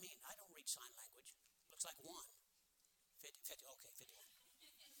 what's that mean? I don't read sign language. Looks like 1. 50, okay, 51.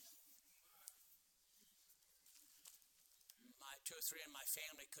 My 2 or 3 in my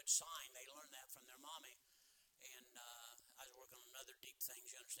family could sign. They learned that from their mommy. And I was working on other deep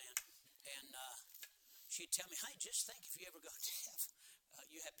things, you understand? And she'd tell me, hey, just think if you ever go deaf,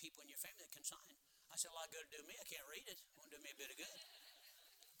 you have people in your family that can sign. I said, a lot of good to do me. I can't read it. It won't do me a bit of good.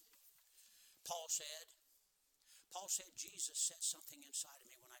 Paul said Jesus set something inside of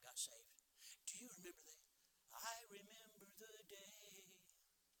me when I got saved. Do you remember that? I remember the day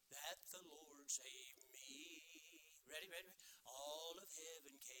that the Lord saved me. Ready? All of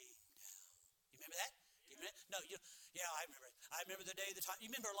heaven came down. You remember that? Do you remember that? No, yeah, I remember it. I remember the day, the time.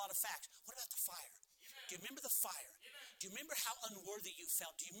 You remember a lot of facts. What about the fire? Do you remember the fire? Do you remember how unworthy you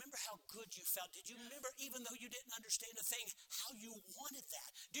felt? Do you remember how good you felt? Did you remember, even though you didn't understand a thing, how you wanted that?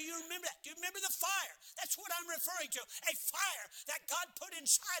 Do you remember that? Do you remember the fire? That's what I'm referring to. A fire that God put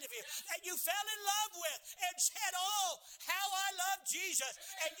inside of you, that you fell in love with and said, oh, how I love Jesus.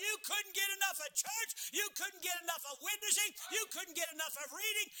 And you couldn't get enough of church. You couldn't get enough of witnessing. You couldn't get enough of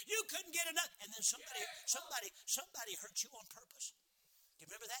reading. You couldn't get enough. And then somebody hurt you on purpose. Do you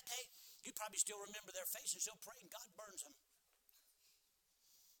remember that day? You probably still remember their faces, still praying, God burns them.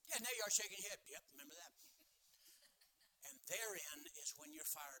 Yeah, now you are shaking your head. Yep, remember that. And therein is when your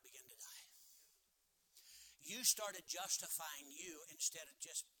fire began to die. You started justifying you instead of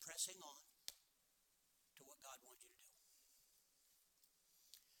just pressing on to what God wanted you to do.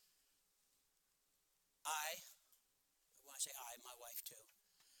 When I say I, my wife too,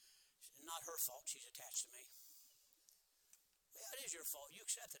 it's not her fault, she's attached to me. Yeah, it is your fault. You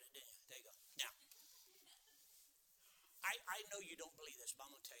accepted it, didn't you? There you go. Now, I know you don't believe this, but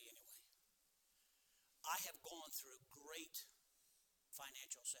I'm going to tell you anyway. I have gone through great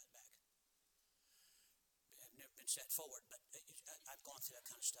financial setback. I've never been set forward, but I've gone through that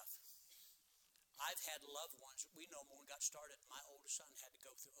kind of stuff. I've had loved ones. We know when we got started, my oldest son had to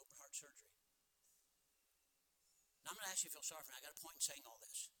go through open heart surgery. Now, I'm going to ask you to feel sorry for me. I got a point in saying all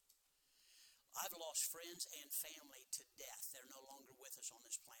this. I've lost friends and family to death. They're no longer with us on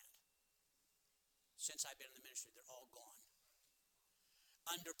this planet. Since I've been in the ministry, they're all gone.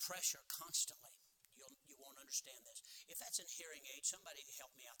 Under pressure constantly. You won't understand this. If that's in hearing aid, somebody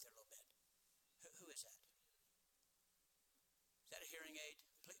help me out there a little bit. Who is that? Is that a hearing aid?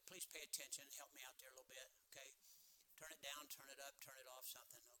 Please pay attention and help me out there a little bit, okay? Turn it down, turn it up, turn it off,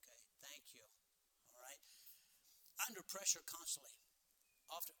 something, okay? Thank you. All right? Under pressure constantly.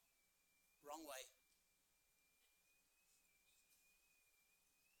 Often. Wrong way.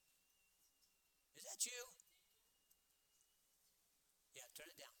 Is that you? Yeah, turn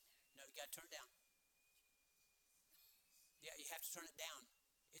it down. No, you got to turn it down. Yeah, you have to turn it down.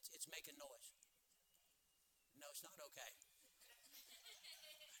 It's making noise. No, it's not okay.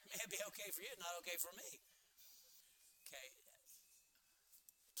 It may be okay for you, not okay for me. Okay.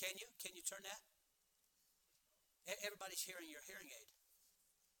 Can you turn that? Everybody's hearing your hearing aid.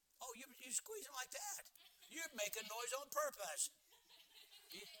 Oh, you squeeze it like that. You're making noise on purpose.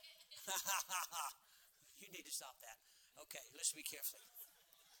 You need to stop that. Okay, listen to me carefully.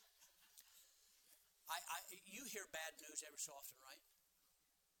 You hear bad news every so often, right?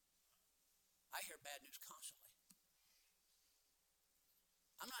 I hear bad news constantly.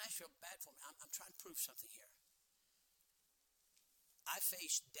 I'm not asking you bad for me. I'm trying to prove something here. I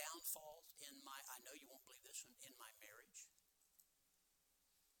faced downfalls I know you won't believe this one, in my marriage.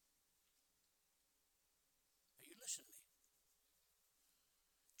 Are you listening to me?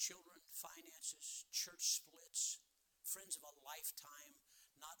 Children, finances, church splits, friends of a lifetime,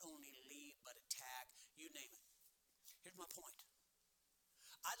 not only leave but attack, you name it. Here's my point.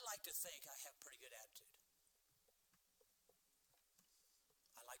 I'd like to think I have pretty good attitude.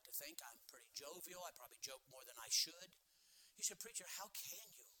 I like to think I'm pretty jovial. I probably joke more than I should. He said, preacher, how can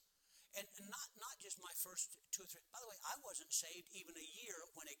you? And not just my first 2 or 3. By the way, I wasn't saved even a year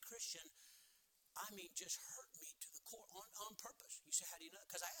when a Christian, just hurt me to the core on purpose. You say, how do you know?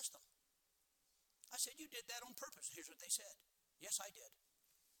 Because I asked them. I said, you did that on purpose. Here's what they said. Yes, I did.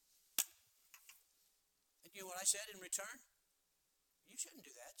 And you know what I said in return? You shouldn't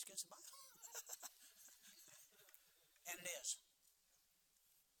do that. It's against the Bible. And it is.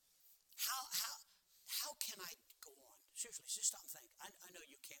 How can I go on? Seriously, just stop and think. I know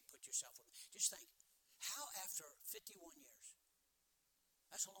you can't put yourself with me. Just think. How after 51 years?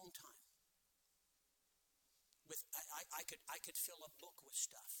 That's a long time. I could fill a book with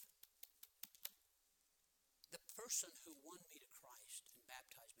stuff. The person who won me to Christ and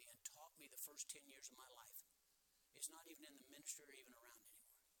baptized me and taught me the first 10 years of my life is not even in the ministry or even around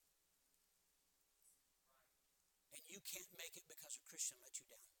anymore. And you can't make it because a Christian let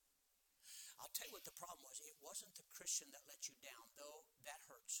you down. I'll tell you what the problem was. It wasn't the Christian that let you down, though that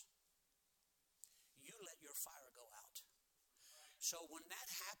hurts. You let your fire go out. So when that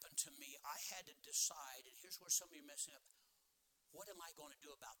happened to me, I had to decide, and here's where some of you are messing up, what am I going to do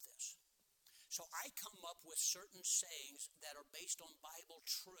about this? So I come up with certain sayings that are based on Bible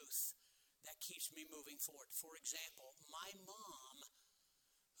truth that keeps me moving forward. For example, my mom,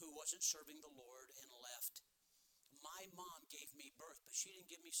 who wasn't serving the Lord and left, my mom gave me birth, but she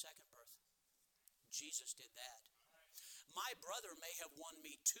didn't give me second birth. Jesus did that. My brother may have won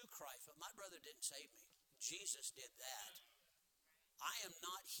me to Christ, but my brother didn't save me. Jesus did that. I am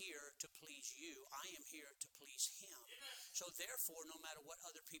not here to please you. I am here to please him. So therefore, no matter what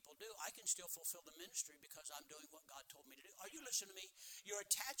other people do, I can still fulfill the ministry because I'm doing what God told me to do. Are you listening to me? You're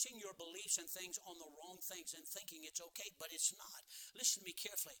attaching your beliefs and things on the wrong things and thinking it's okay, but it's not. Listen to me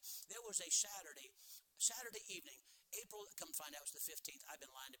carefully. There was a Saturday evening, April, come find out it was the 15th. I've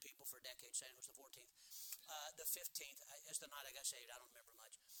been lying to people for decades saying it was the 14th. The 15th is the night I got saved. I don't remember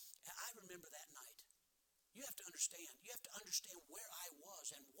much. I remember that night. You have to understand. You have to understand where I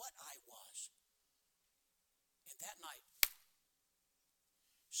was and what I was. And that night,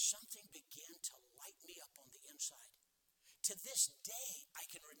 something began to light me up on the inside. To this day, I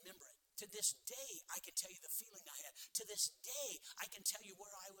can remember it. To this day, I can tell you the feeling I had. To this day, I can tell you where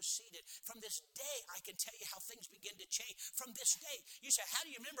I was seated. From this day, I can tell you how things begin to change. From this day, you say, how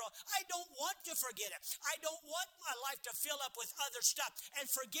do you remember? I don't want to forget it. I don't want my life to fill up with other stuff and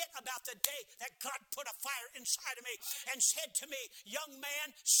forget about the day that God put a fire inside of me and said to me, young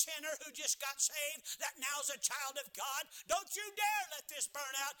man, sinner who just got saved, that now's a child of God. Don't you dare let this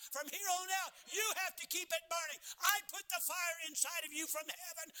burn out. From here on out, you have to keep it burning. I put the fire inside of you from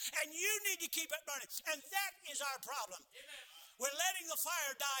heaven, and you need to keep it burning. And that is our problem. Amen. We're letting the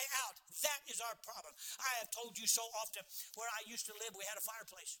fire die out. That is our problem. I have told you so often, where I used to live, we had a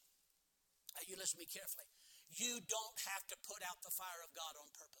fireplace. You listen to me carefully. You don't have to put out the fire of God on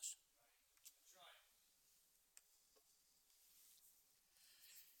purpose. That's right.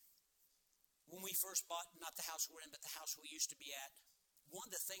 When we first bought, not the house we're in, but the house we used to be at, one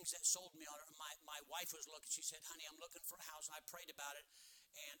of the things that sold me on it, my wife was looking, she said, honey, I'm looking for a house. And I prayed about it.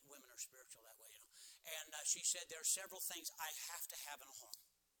 And women are spiritual that way, you know. And she said, there are several things I have to have in a home.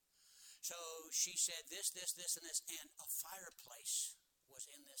 So she said, this, and this. And a fireplace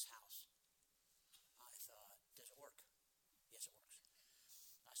was in this house. I thought, does it work? Yes, it works.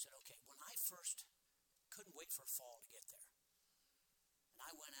 I said, okay. When I first couldn't wait for fall to get there. And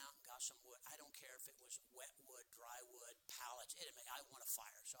I went out and got some wood. I don't care if it was wet wood, dry wood, pallets. I want a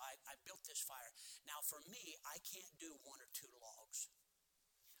fire. So I built this fire. Now, for me, I can't do 1 or 2 logs.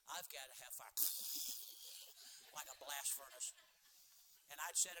 I've got to have fire like a blast furnace. And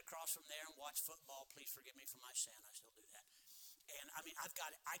I'd sit across from there and watch football. Please forgive me for my sin. I still do that. And I mean, I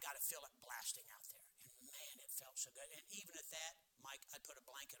got to feel it blasting out there. And man, it felt so good. And even at that, Mike, I'd put a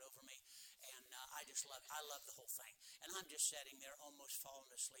blanket over me. And I love the whole thing. And I'm just sitting there almost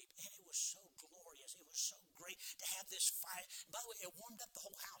falling asleep. And it was so glorious. It was so great to have this fire. By the way, it warmed up the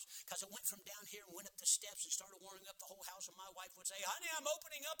whole house. Because it went from down here and went up the steps and started warming up the whole house. And my wife would say, honey, I'm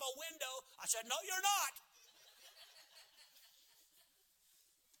opening up a window. I said, no, you're not.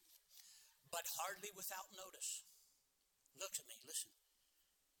 But hardly without notice. Look at me, listen.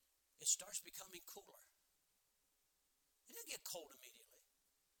 It starts becoming cooler. It didn't get cold immediately.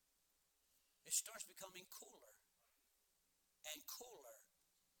 It starts becoming cooler and cooler.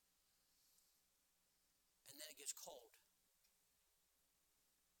 And then it gets cold.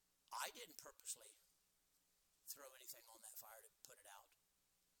 I didn't purposely throw anything on that fire to put it out.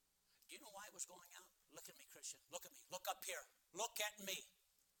 Do you know why it was going out? Look at me, Christian. Look at me. Look up here. Look at me.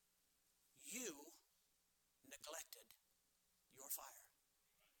 You neglected your fire.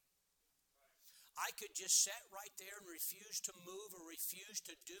 I could just sit right there and refuse to move or refuse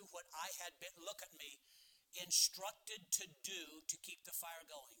to do what I had been, look at me, instructed to do to keep the fire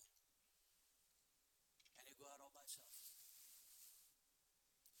going. And it'd go out all by itself.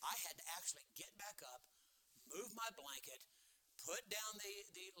 I had to actually get back up, move my blanket, put down the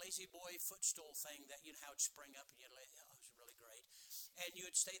lazy boy footstool thing that, you know, how it'd spring up and you'd lay, oh, it was really great. And you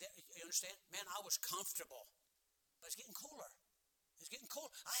would stay there, you understand? Man, I was comfortable, but it's getting cooler. It's getting cold.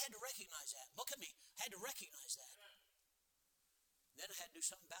 I had to recognize that. Look at me. I had to recognize that. Then I had to do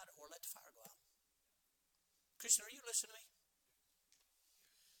something about it or let the fire go out. Christian, are you listening to me?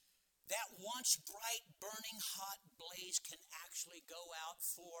 That once bright, burning hot blaze can actually go out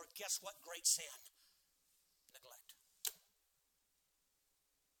for, guess what great sin? Neglect.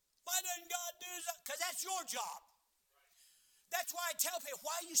 Why doesn't God do that? Because that's your job. That's why I tell people,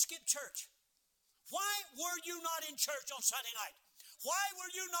 why you skip church? Why were you not in church on Sunday night? Why were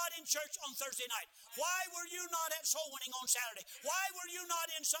you not in church on Thursday night? Why were you not at soul winning on Saturday? Why were you not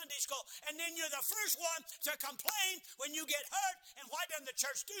in Sunday school? And then you're the first one to complain when you get hurt. And why doesn't the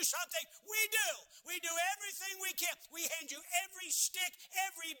church do something? We do. We do everything we can. We hand you every stick,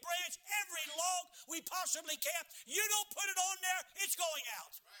 every branch, every log we possibly can. You don't put it on there, it's going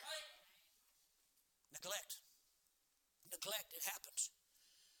out. Right. Neglect. Neglect, it happens.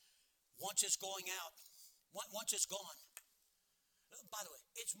 Once it's going out, once it's gone. By the way,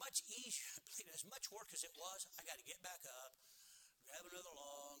 it's much easier, believe it, as much work as it was, I got to get back up, grab another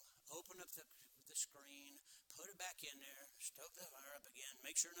log, open up the screen, put it back in there, stoke the fire up again,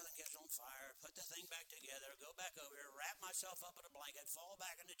 make sure nothing gets on fire, put the thing back together, go back over here, wrap myself up in a blanket, fall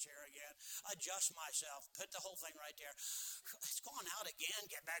back in the chair again, adjust myself, put the whole thing right there. It's gone out again,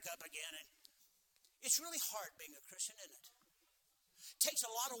 get back up again. And it's really hard being a Christian, isn't it? It takes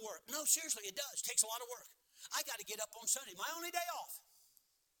a lot of work. No, seriously, it does. It takes a lot of work. I got to get up on Sunday, my only day off.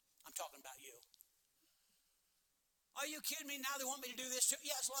 I'm talking about you. Are you kidding me? Now they want me to do this too?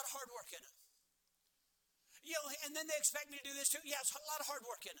 Yeah, it's a lot of hard work in it. You know, and then they expect me to do this too? Yeah, it's a lot of hard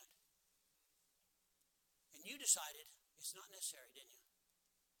work in it. And you decided it's not necessary, didn't you?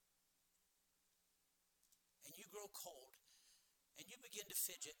 And you grow cold, and you begin to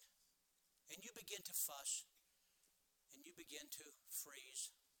fidget, and you begin to fuss, and you begin to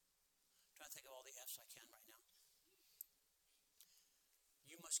freeze. I'm trying to think of all the F's I can right now.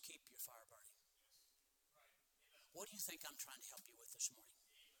 You must keep your fire burning. What do you think I'm trying to help you with this morning?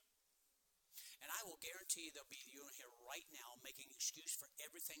 And I will guarantee there'll be you in here right now making excuse for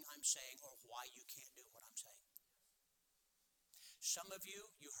everything I'm saying or why you can't do what I'm saying. Some of you,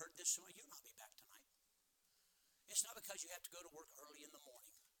 you heard this morning, you'll not be back tonight. It's not because you have to go to work early in the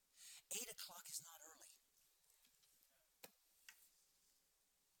morning. 8 o'clock is not early.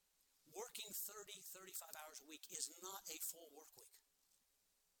 Working 30, 35 hours a week is not a full work week.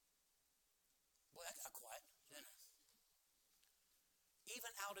 Boy, that got quiet, didn't it?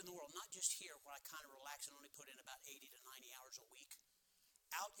 Even out in the world, not just here where I kind of relax and only put in about 80 to 90 hours a week.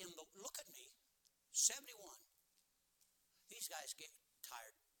 Out in the, look at me, 71. These guys get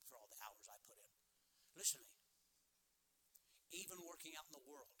tired for all the hours I put in. Listen to me. Even working out in the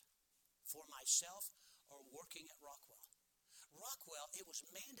world, for myself or working at Rockwell. Rockwell, it was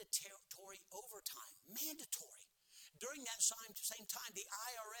mandatory overtime. Mandatory. During that same time, the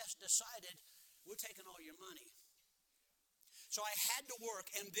IRS decided, we're taking all your money. So I had to work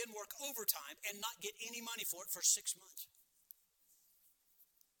and then work overtime and not get any money for it for 6 months.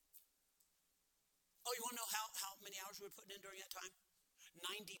 Oh, you want to know how many hours we were putting in during that time?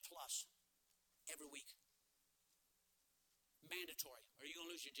 90 plus every week. Mandatory, or you're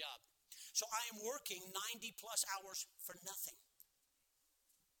going to lose your job. So I am working 90 plus hours for nothing.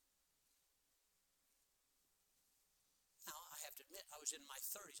 Now, I have to admit, I was in my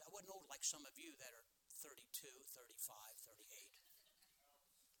 30s. I wasn't old like some of you that are 32, 35, 38.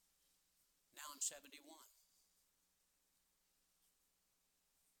 Now I'm 71.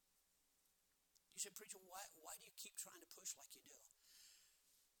 You said, preacher, why do you keep trying to push like you do?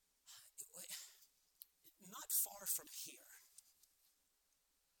 Not far from here,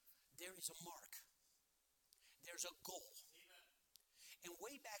 there is a mark. There's a goal. And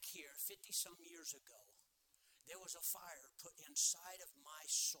way back here, 50-some years ago, there was a fire put inside of my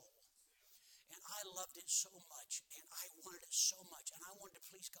soul. And I loved it so much, and I wanted it so much, and I wanted to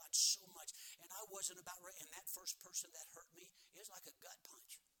please God so much, and I wasn't about ready. And that first person that hurt me, it was like a gut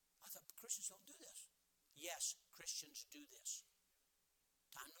punch. I thought, Christians don't do this. Yes, Christians do this.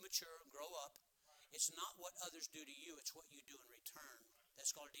 Time to mature, grow up. It's not what others do to you, it's what you do in return.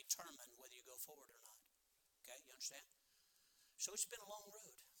 That's going to determine whether you go forward or not. Okay, you understand? So it's been a long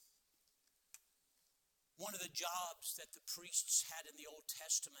road. One of the jobs that the priests had in the Old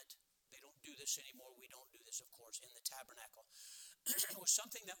Testament, they don't do this anymore. We don't do this, of course, in the tabernacle. It was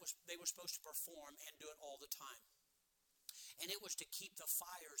something that they were supposed to perform and do it all the time. And it was to keep the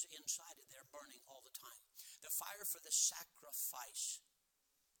fires inside of there burning all the time. The fire for the sacrifice.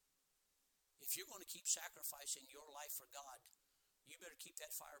 If you're going to keep sacrificing your life for God, you better keep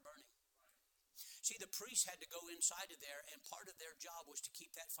that fire burning. See, the priests had to go inside of there, and part of their job was to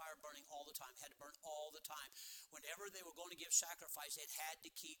keep that fire burning all the time. It had to burn all the time. Whenever they were going to give sacrifice, it had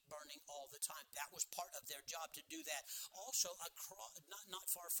to keep burning all the time. That was part of their job to do that. Also, not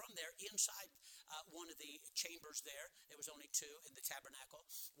far from there, inside one of the chambers there was only 2 in the tabernacle,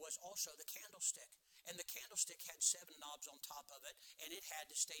 was also the candlestick. And the candlestick had 7 knobs on top of it, and it had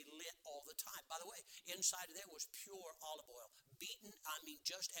to stay lit all the time. By the way, inside of there was pure olive oil. Beaten,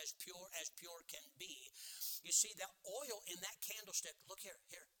 just as pure can be. You see, that oil in that candlestick, look here.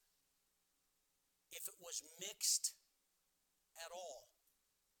 If it was mixed at all,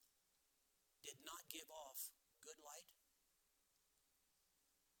 did not give off good light,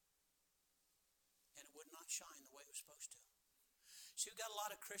 and it would not shine the way it was supposed to. See, we've got a lot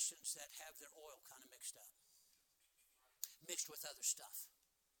of Christians that have their oil kind of mixed up, mixed with other stuff.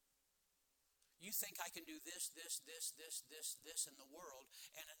 You think I can do this in the world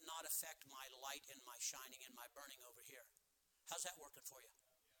and it not affect my light and my shining and my burning over here. How's that working for you?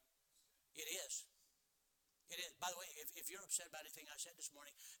 It is. It is. By the way, if you're upset about anything I said this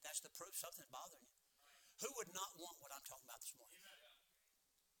morning, that's the proof something's bothering you. Who would not want what I'm talking about this morning?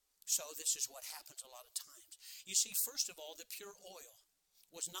 So this is what happens a lot of times. You see, first of all, the pure oil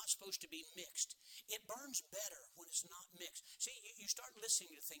was not supposed to be mixed. It burns better when it's not mixed. See, you start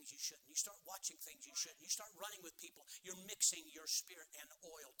listening to things you shouldn't. You start watching things you shouldn't. You start running with people. You're mixing your spirit and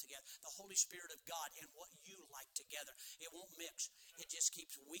oil together. The Holy Spirit of God and what you like together. It won't mix. It just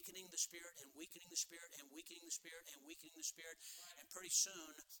keeps weakening the spirit and weakening the spirit and weakening the spirit and weakening the spirit. And pretty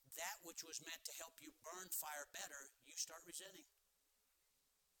soon, that which was meant to help you burn fire better, you start resenting.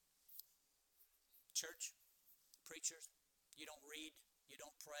 Church, preachers, you don't read, you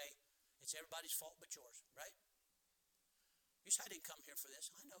don't pray. It's everybody's fault but yours, right? You say, I didn't come here for this.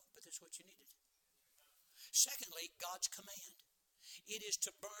 I know, but this is what you needed. Secondly, God's command. It is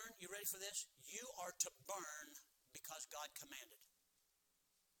to burn. You ready for this? You are to burn because God commanded.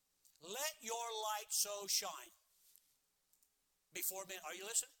 Let your light so shine before men. Are you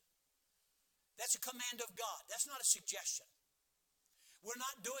listening? That's a command of God. That's not a suggestion. We're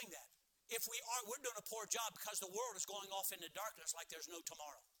not doing that. If we are, we're doing a poor job because the world is going off into darkness like there's no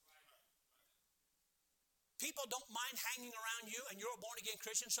tomorrow. People don't mind hanging around you and you're a born-again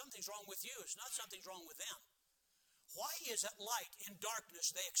Christian. Something's wrong with you. It's not something's wrong with them. Why is it light in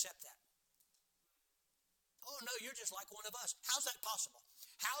darkness they accept that? Oh, no, you're just like one of us. How's that possible?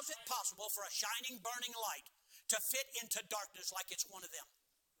 How's it possible for a shining, burning light to fit into darkness like it's one of them?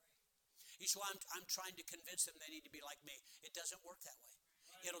 You see why I'm trying to convince them they need to be like me. It doesn't work that way.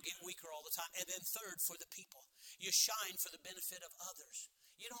 It'll get weaker all the time. And then third, for the people. You shine for the benefit of others.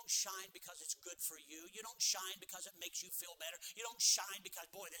 You don't shine because it's good for you. You don't shine because it makes you feel better. You don't shine because,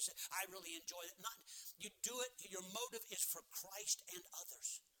 boy, I really enjoy it. You do it, your motive is for Christ and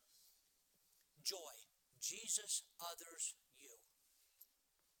others. Joy. Jesus, others, you.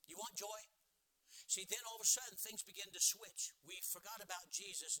 You want joy? See, then all of a sudden things begin to switch. We forgot about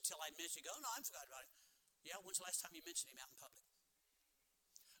Jesus until I mentioned it. Oh, no, I forgot about him. Yeah, when's the last time you mentioned him out in public?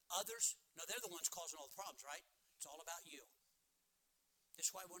 Others, no, they're the ones causing all the problems, right? It's all about you.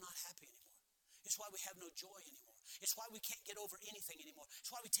 It's why we're not happy anymore. It's why we have no joy anymore. It's why we can't get over anything anymore.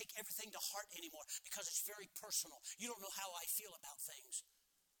 It's why we take everything to heart anymore, because it's very personal. You don't know how I feel about things.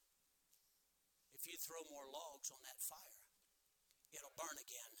 If you throw more logs on that fire, it'll burn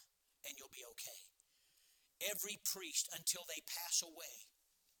again and you'll be okay. Every priest, until they pass away,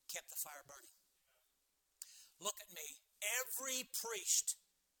 kept the fire burning. Look at me. Every priest,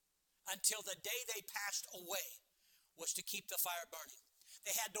 until the day they passed away, was to keep the fire burning.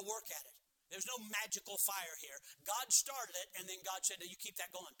 They had to work at it. There's no magical fire here. God started it, and then God said, you keep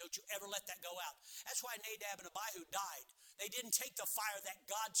that going. Don't you ever let that go out. That's why Nadab and Abihu died. They didn't take the fire that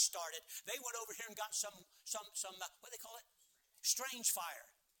God started. They went over here and got some what do they call it? Strange fire.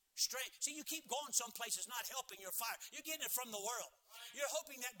 Strange. See, you keep going someplace it's not helping your fire. You're getting it from the world. You're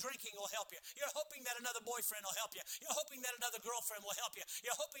hoping that drinking will help you. You're hoping that another boyfriend will help you. You're hoping that another girlfriend will help you.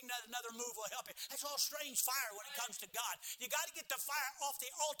 You're hoping that another move will help you. That's all strange fire when it comes to God. You got to get the fire off the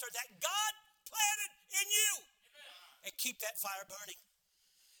altar that God planted in you and keep that fire burning.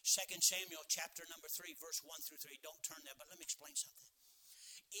 2 Samuel chapter number 3, verse 1 through 3. Don't turn there, but let me explain something.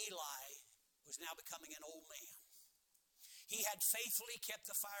 Eli was now becoming an old man. He had faithfully kept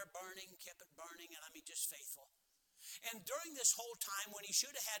the fire burning, kept it burning, and I mean just faithful. And during this whole time when he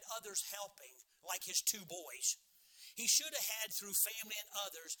should have had others helping, like his two boys, he should have had through family and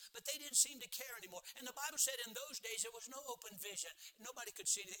others, but they didn't seem to care anymore. And the Bible said in those days there was no open vision. Nobody could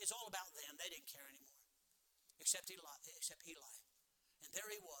see anything. It's all about them. They didn't care anymore, except Eli. And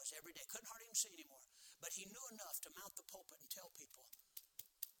there he was every day. Couldn't hardly even see anymore. But he knew enough to mount the pulpit and tell people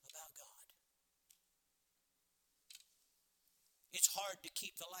about God. It's hard to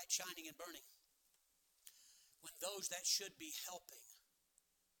keep the light shining and burning when those that should be helping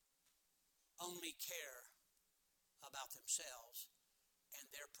only care about themselves and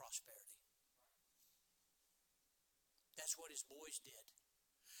their prosperity. That's what his boys did.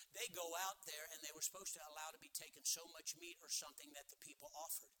 They go out there and they were supposed to allow to be taken so much meat or something that the people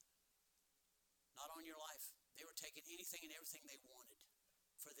offered. Not on your life. They were taking anything and everything they wanted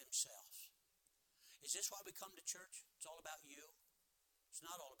for themselves. Is this why we come to church? It's all about you. It's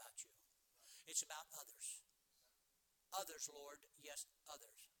not all about you. It's about others. Others, Lord, yes,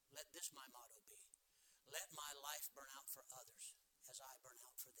 others. Let this my motto be. Let my life burn out for others as I burn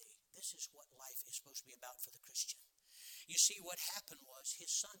out for thee. This is what life is supposed to be about for the Christian. You see, what happened was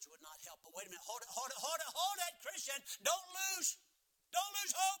his sons would not help. But wait a minute, hold it, Christian. Don't lose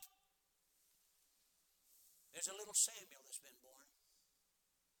hope. There's a little Samuel that's been born.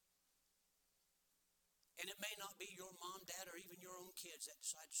 And it may not be your mom, dad, or even your own kids that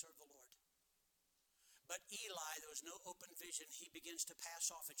decide to serve the Lord. But Eli, there was no open vision. He begins to pass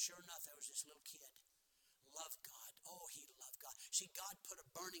off, and sure enough, there was this little kid loved God. Oh, he loved God. See, God put a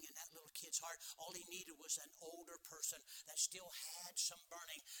burning in that little kid's heart. All he needed was an older person that still had some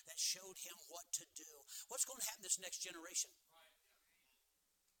burning that showed him what to do. What's going to happen this next generation?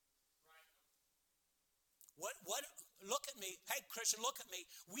 What? Look at me. Hey, Christian, look at me.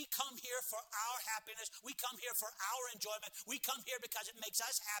 We come here for our happiness. We come here for our enjoyment. We come here because it makes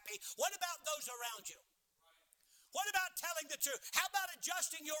us happy. What about those around you? What about telling the truth? How about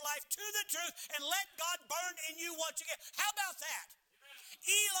adjusting your life to the truth and let God burn in you once again? How about that?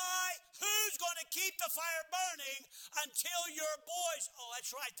 Eli, who's going to keep the fire burning until your boys... Oh, that's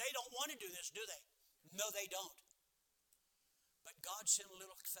right. They don't want to do this, do they? No, they don't. But God sent a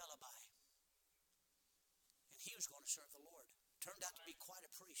little fella by. He was going to serve the Lord. Turned out to be quite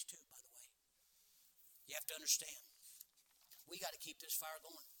a priest too, by the way. You have to understand, we got to keep this fire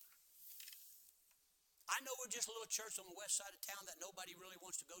going. I know we're just a little church on the west side of town that nobody really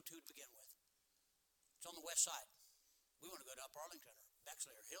wants to go to begin with. It's on the west side. We want to go to Upper Arlington or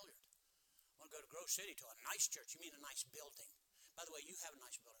Bexley or Hilliard. We want to go to Grove City to a nice church. You mean a nice building. By the way, you have a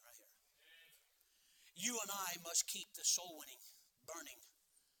nice building right here. You and I must keep the soul winning burning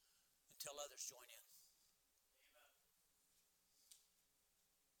until others join in.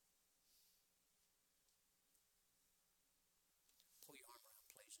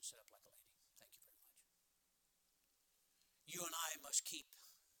 Set up like a lady. Thank you very much. You and I must keep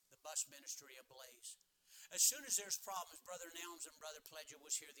the bus ministry ablaze. As soon as there's problems, Brother Nelms and Brother Pledger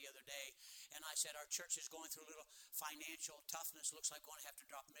was here the other day, and I said, our church is going through a little financial toughness. Looks like we're going to have to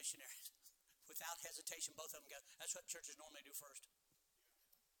drop missionaries. Without hesitation, both of them go, that's what churches normally do first.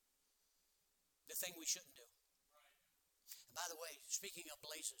 The thing we shouldn't do. And by the way, speaking of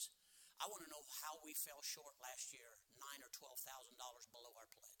blazes, I want to know how we fell short last year, $9,000 or $12,000 below our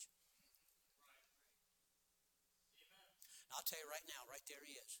pledge. I'll tell you right now, right there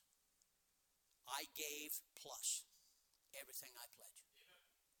he is. I gave plus everything I pledge.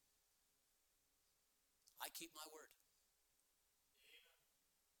 I keep my word.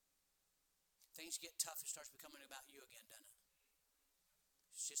 Things get tough, it starts becoming about you again, doesn't it?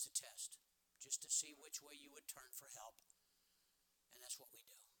 It's just a test, just to see which way you would turn for help. And that's what we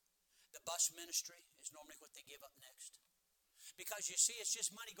do. The bus ministry is normally what they give up next. Because you see, it's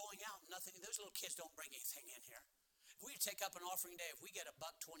just money going out and nothing. Those little kids don't bring anything in here. If we take up an offering day, if we get $1.28,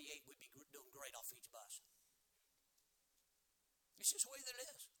 we'd be doing great off each bus. It's just the way that it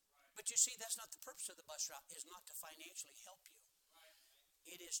is. But you see, that's not the purpose of the bus route, is not to financially help you.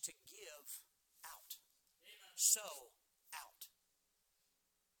 It is to give out. Sow out.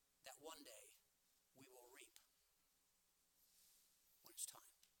 That one day we will reap when it's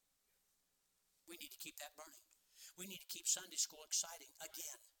time. We need to keep that burning. We need to keep Sunday school exciting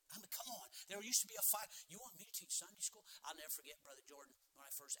again. I mean, come on. There used to be a fire. You want me to teach Sunday school? I'll never forget Brother Jordan when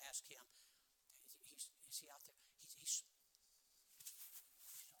I first asked him. Is he out there? He's so much like a little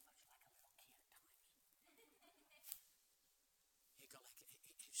kid at times.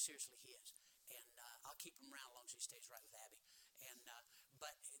 Seriously, he is. And I'll keep him around as long as he stays right with Abby. And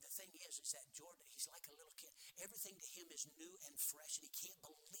but the thing is that Jordan, he's like a little kid. Everything to him is new and fresh, and he can't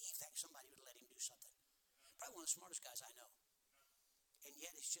believe that somebody would let him do something. Probably one of the smartest guys I know. And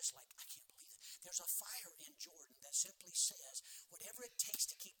yet it's just like, I can't believe it. There's a fire in Jordan that simply says, whatever it takes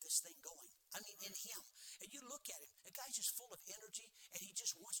to keep this thing going. I mean, in him. And you look at him, the guy's just full of energy, and he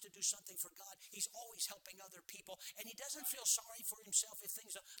just wants to do something for God. He's always helping other people, and he doesn't feel sorry for himself if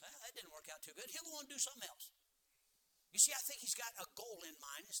things are, that didn't work out too good. He'll go and do something else. You see, I think he's got a goal in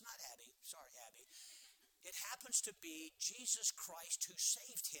mind. It's not Abby. Sorry, Abby. It happens to be Jesus Christ who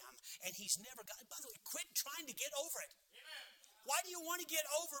saved him, and he's never got... By the way, quit trying to get over it. Amen. Why do you want to get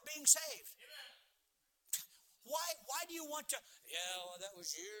over being saved? Amen. Why do you want to... Yeah, well, that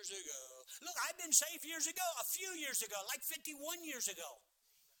was years ago. Look, I've been saved years ago, a few years ago, like 51 years ago.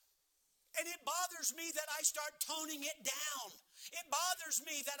 And it bothers me that I start toning it down. It bothers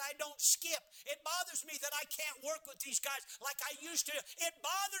me that I don't skip. It bothers me that I can't work with these guys like I used to. It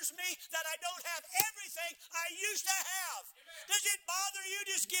bothers me that I don't have everything I used to have. Amen. Does it bother you?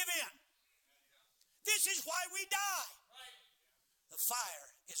 Just give in. This is why we die. The fire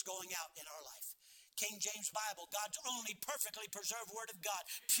is going out in our life. King James Bible, God's only perfectly preserved word of God.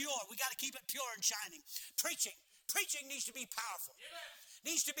 Pure. We got to keep it pure and shining. Preaching needs to be powerful.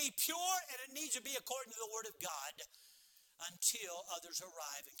 Needs to be pure, and it needs to be according to the word of God until others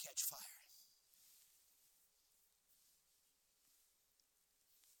arrive and catch fire.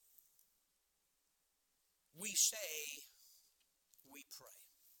 We say, we pray.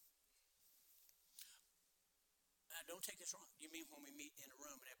 Now, don't take this wrong. You mean when we meet in a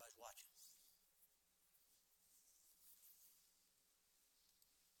room and everybody's watching?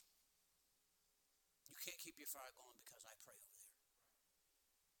 You can't keep your fire going because I pray over there.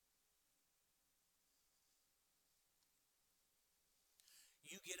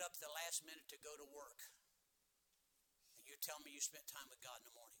 You get up the last minute to go to work, and you tell me you spent time with God in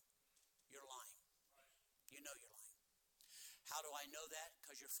the morning. You're lying. You know you're lying. How do I know that?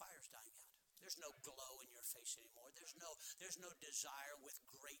 Because your fire's dying out. There's no glow in your face anymore. There's no desire with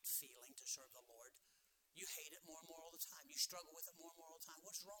great feeling to serve the Lord. You hate it more and more all the time. You struggle with it more and more all the time.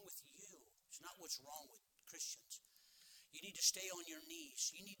 What's wrong with you? It's not what's wrong with Christians. You need to stay on your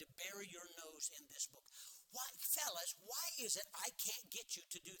knees. You need to bury your nose in this book. Why, fellas, why is it I can't get you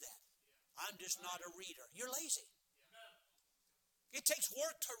to do that? I'm just not a reader. You're lazy. It takes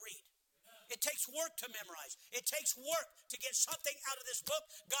work to read. It takes work to memorize. It takes work to get something out of this book.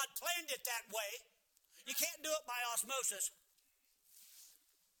 God planned it that way. You can't do it by osmosis.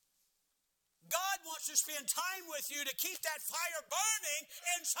 God wants to spend time with you to keep that fire burning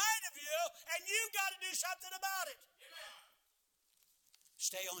inside of you, and you've got to do something about it.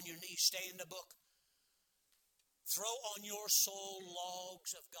 Stay on your knees. Stay in the book. Throw on your soul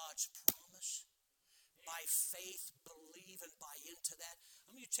logs of God's promise. By faith, believe and buy into that.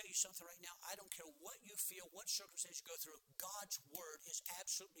 I'm going to tell you something right now. I don't care what you feel, what circumstances you go through. God's word is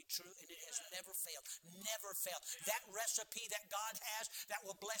absolutely true, and it has never failed. Never failed. That recipe that God has that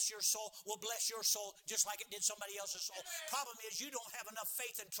will bless your soul will bless your soul just like it did somebody else's soul. Problem is you don't have enough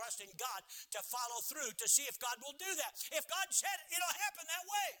faith and trust in God to follow through to see if God will do that. If God said it, it'll happen that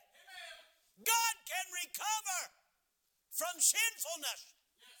way. God can recover from sinfulness.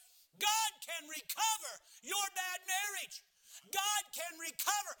 God can recover your bad marriage. God can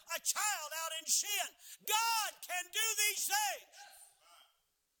recover a child out in sin. God can do these things.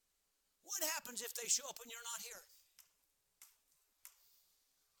 What happens if they show up and you're not here?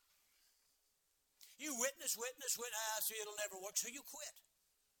 You witness. See, it'll never work, so you quit.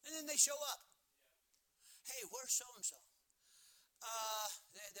 And then they show up. Hey, where's so-and-so?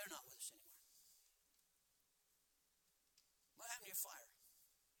 They're not with us anymore. What happened to your fire?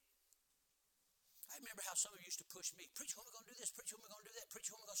 I remember how some of you used to push me. Preach, when are we going to do this? Preach, when are we going to do that?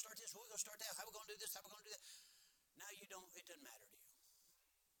 Preach, when are we going to start this? When are we going to start that? How are we going to do this? How are we going to do that? Now you don't, it doesn't matter to you.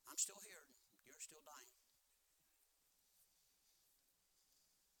 I'm still here. You're still dying.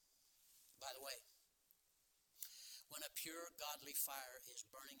 By the way, when a pure, godly fire is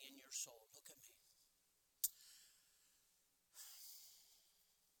burning in your soul, look at me.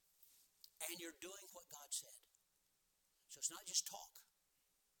 And you're doing what God said. So it's not just talk.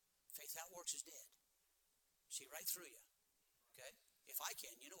 Faith without works is dead. See right through you. Okay? If I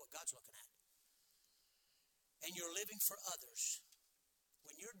can, you know what God's looking at. And you're living for others.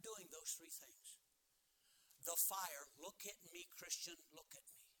 When you're doing those three things, the fire, look at me, Christian, look at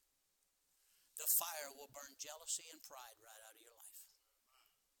me. The fire will burn jealousy and pride right out of your life.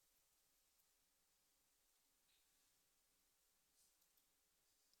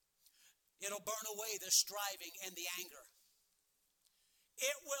 It'll burn away the striving and the anger.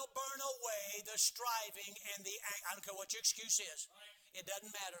 It will burn away the striving and the anger. I don't care what your excuse is. It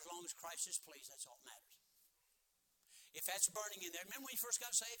doesn't matter as long as Christ is pleased. That's all that matters. If that's burning in there. Remember when you first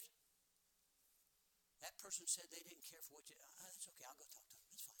got saved? That person said they didn't care for what you... that's okay. I'll go talk to them.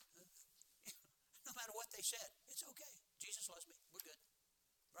 It's fine. No matter what they said. It's okay. Jesus loves me. We're good.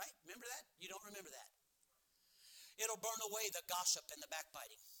 Right? Remember that? You don't remember that. It'll burn away the gossip and the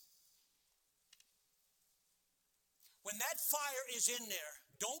backbiting. When that fire is in there,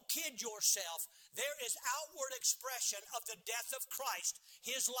 don't kid yourself. There is outward expression of the death of Christ,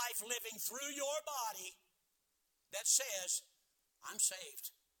 his life living through your body that says, I'm saved.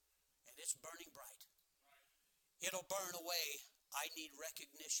 And it's burning bright. It'll burn away, I need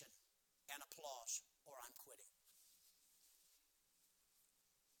recognition and applause or I'm quitting.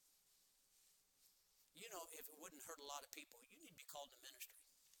 You know, if it wouldn't hurt a lot of people, you need to be called to ministry.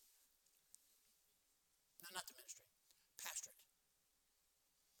 No, not the ministry. Pastorate.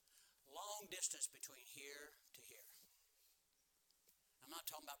 Long distance between here to here. I'm not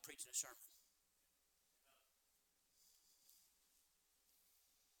talking about preaching a sermon.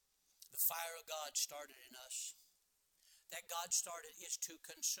 The fire of God started in us. That God started is to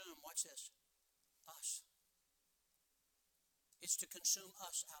consume, watch this, us. It's to consume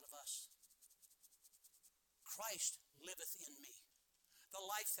us out of us. Christ liveth in me. The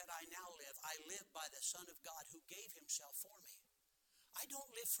life that I now live, I live by the Son of God who gave himself for me. I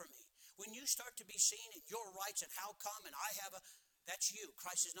don't live for me. When you start to be seen in your rights and how come and I have a, that's you.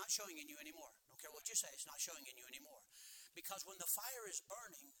 Christ is not showing in you anymore. Don't care what you say, it's not showing in you anymore. Because when the fire is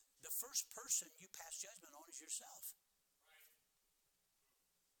burning, the first person you pass judgment on is yourself.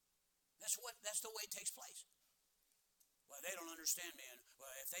 That's the way it takes place. Well, they don't understand me. And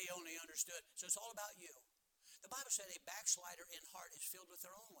well, if they only understood. So it's all about you. The Bible said a backslider in heart is filled with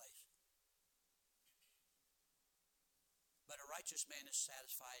their own ways. But a righteous man is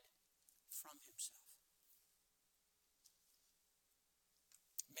satisfied from himself.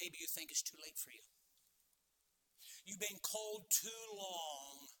 Maybe you think it's too late for you. You've been cold too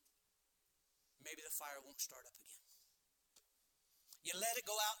long. Maybe the fire won't start up again. You let it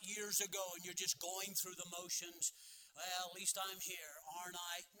go out years ago and you're just going through the motions. Well, at least I'm here, aren't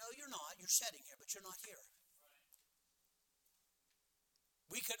I? No, you're not. You're sitting here, but you're not here.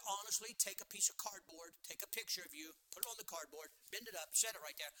 We could honestly take a piece of cardboard, take a picture of you, put it on the cardboard, bend it up, set it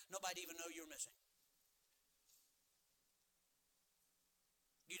right there. Nobody even know you're missing.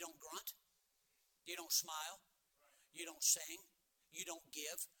 You don't grunt. You don't smile. You don't sing. You don't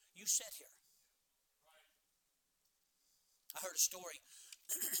give. You sit here. I heard a story.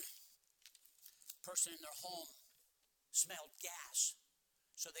 A person in their home smelled gas.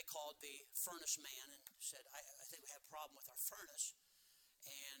 So they called the furnace man and said, I think we have a problem with our furnace.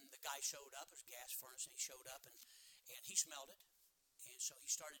 And the guy showed up, it was a gas furnace, and he showed up and he smelled it. And so he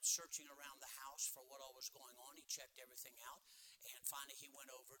started searching around the house for what all was going on. He checked everything out. And finally he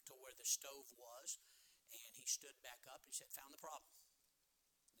went over to where the stove was. And he stood back up and he said, found the problem.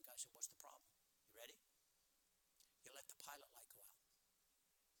 And the guy said, what's the problem? You ready? You let the pilot light go out.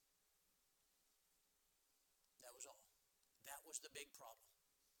 That was all. That was the big problem.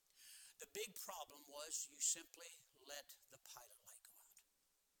 The big problem was you simply let the pilot light go out.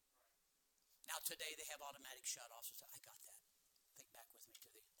 Now today they have automatic shut-offs. I got that. Think back with me to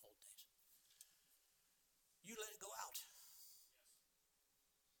the old days. You let it go out.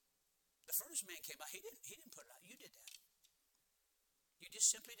 The furnace man came by. He didn't put it out. You did that. You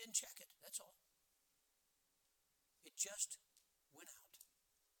just simply didn't check it. That's all. It just went out.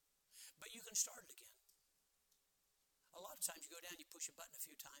 But you can start it again. A lot of times you go down, you push a button a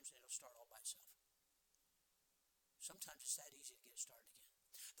few times, and it'll start all by itself. Sometimes it's that easy to get it started again.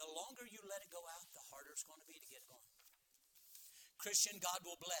 The longer you let it go out, the harder it's going to be to get it going. Christian, God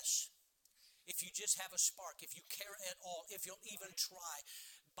will bless. If you just have a spark, if you care at all, if you'll even try.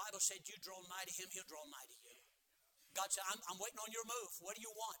 The Bible said you draw nigh to him, he'll draw nigh to you. God said, I'm waiting on your move. What do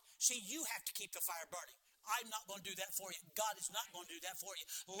you want? See, you have to keep the fire burning. I'm not going to do that for you. God is not going to do that for you.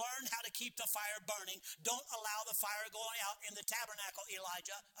 Learn how to keep the fire burning. Don't allow the fire going out in the tabernacle, Eli,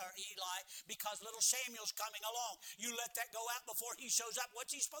 because little Samuel's coming along. You let that go out before he shows up.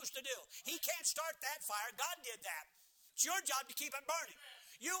 What's he supposed to do? He can't start that fire. God did that. It's your job to keep it burning.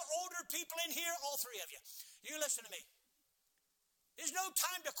 You older people in here, all three of you, you listen to me. There's no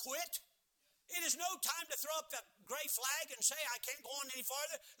time to quit. It is no time to throw up the gray flag and say, I can't go on any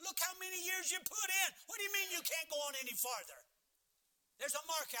farther. Look how many years you put in. What do you mean you can't go on any farther? There's a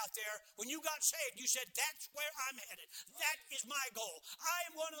mark out there. When you got saved, you said, that's where I'm headed. That is my goal.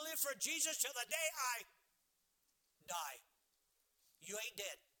 I want to live for Jesus till the day I die. You ain't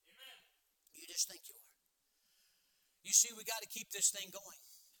dead. Amen. You just think you are. You see, we got to keep this thing going.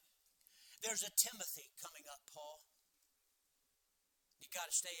 There's a Timothy coming up, Paul. You got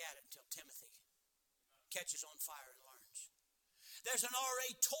to stay at it until Timothy catches on fire and learns. There's an R.A.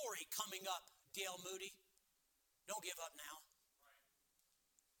 Torrey coming up, D.L. Moody. Don't give up now.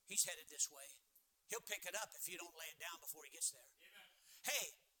 He's headed this way. He'll pick it up if you don't lay it down before he gets there. Amen.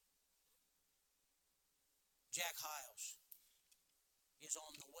 Hey, Jack Hiles is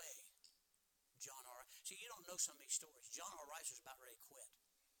on the way. John R. See, you don't know some of these stories. John R. Rice was about ready to quit.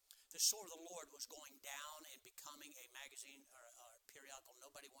 The Sword of the Lord was going down and becoming a magazine or a periodical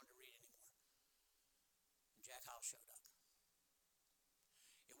nobody wanted to read anymore. And Jack Hiles showed up.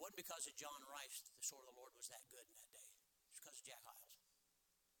 It wasn't because of John Rice that the Sword of the Lord was that good in that day. It's because of Jack Hiles.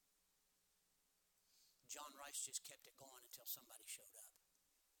 John Rice just kept it going until somebody showed up.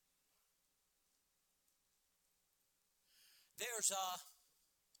 There's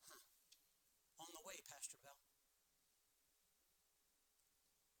on the way, Pastor Bell.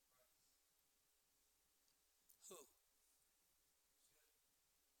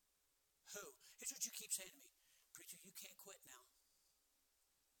 Who? Here's what you keep saying to me. Preacher, you can't quit now.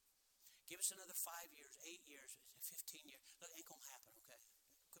 Give us another 5 years, 8 years, 15 years. Look, it ain't going to happen, okay?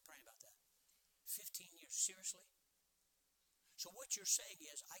 Quit praying about that. 15 years, seriously? So what you're saying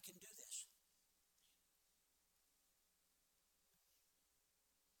is, I can do this.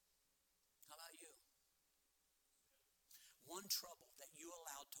 How about you? One trouble that you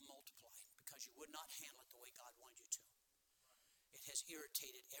allowed to multiply because you would not handle it the way God wanted you to. It has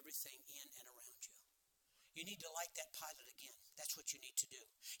irritated everything in and around you. You need to light that pilot again. That's what you need to do.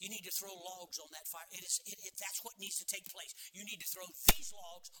 You need to throw logs on that fire. That's what needs to take place. You need to throw these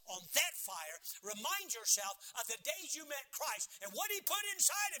logs on that fire. Remind yourself of the days you met Christ and what He put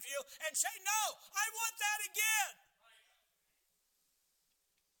inside of you and say, no, I want that again.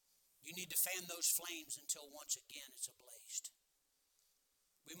 You need to fan those flames until once again it's ablaze.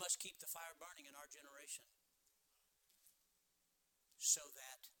 We must keep the fire burning in our generation so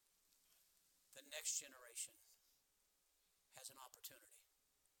that the next generation has an opportunity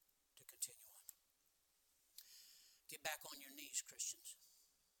to continue on. Get back on your knees, Christians.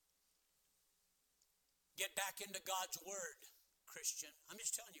 Get back into God's Word, Christian. I'm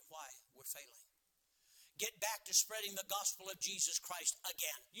just telling you why we're failing. Get back to spreading the gospel of Jesus Christ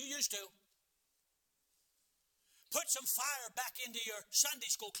again. You used to. Put some fire back into your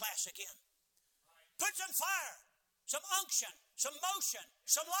Sunday school class again. Put some fire, some unction, some motion,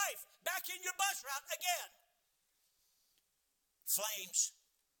 some life back in your bus route again. Flames.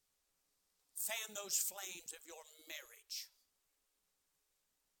 Fan those flames of your marriage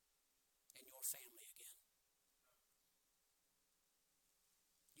and your family again.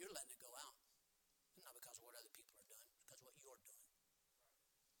 You're letting it go out. Not because of what other people are doing, because of what you're doing.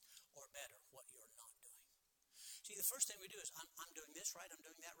 Or better, what you're not doing. See, the first thing we do is, I'm doing this right, I'm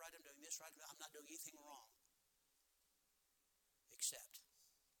doing that right, I'm doing this right, I'm not doing anything wrong. Except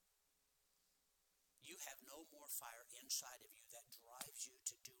you have no more fire inside of you that drives you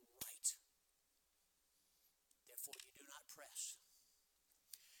to do right. Therefore, you do not press.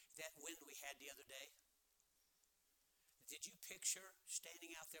 That wind we had the other day, did you picture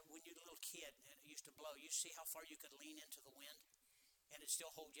standing out there when you were a little kid and it used to blow? You see how far you could lean into the wind and it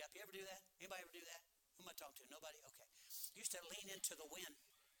still hold you up? You ever do that? Anybody ever do that? Who am I talking to? Nobody? Okay. You used to lean into the wind.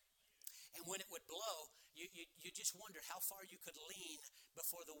 And when it would blow, you just wondered how far you could lean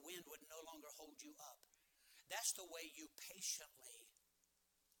before the wind would no longer hold you up. That's the way you patiently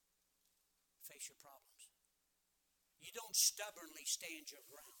face your problems. You don't stubbornly stand your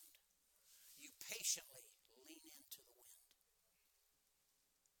ground. You patiently lean into the wind.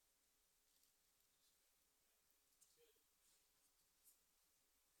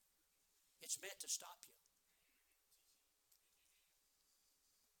 It's meant to stop you.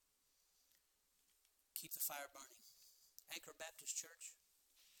 Keep the fire burning. Anchor Baptist Church.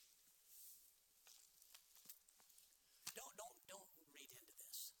 Don't read into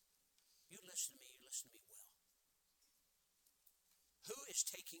this. You listen to me. You listen to me well. Who is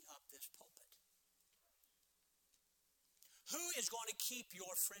taking up this pulpit? Who is going to keep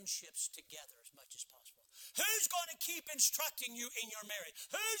your friendships together as much as possible? Who's going to keep instructing you in your marriage?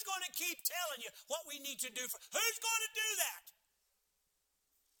 Who's going to keep telling you what we need to do? Who's going to do that?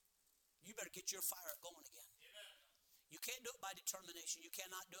 You better get your fire going again. You can't do it by determination. You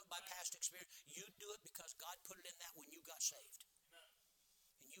cannot do it by past experience. You do it because God put it in that when you got saved.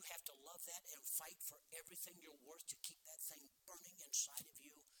 And you have to love that and fight for everything you're worth to keep that thing burning inside of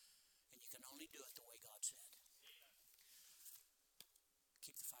you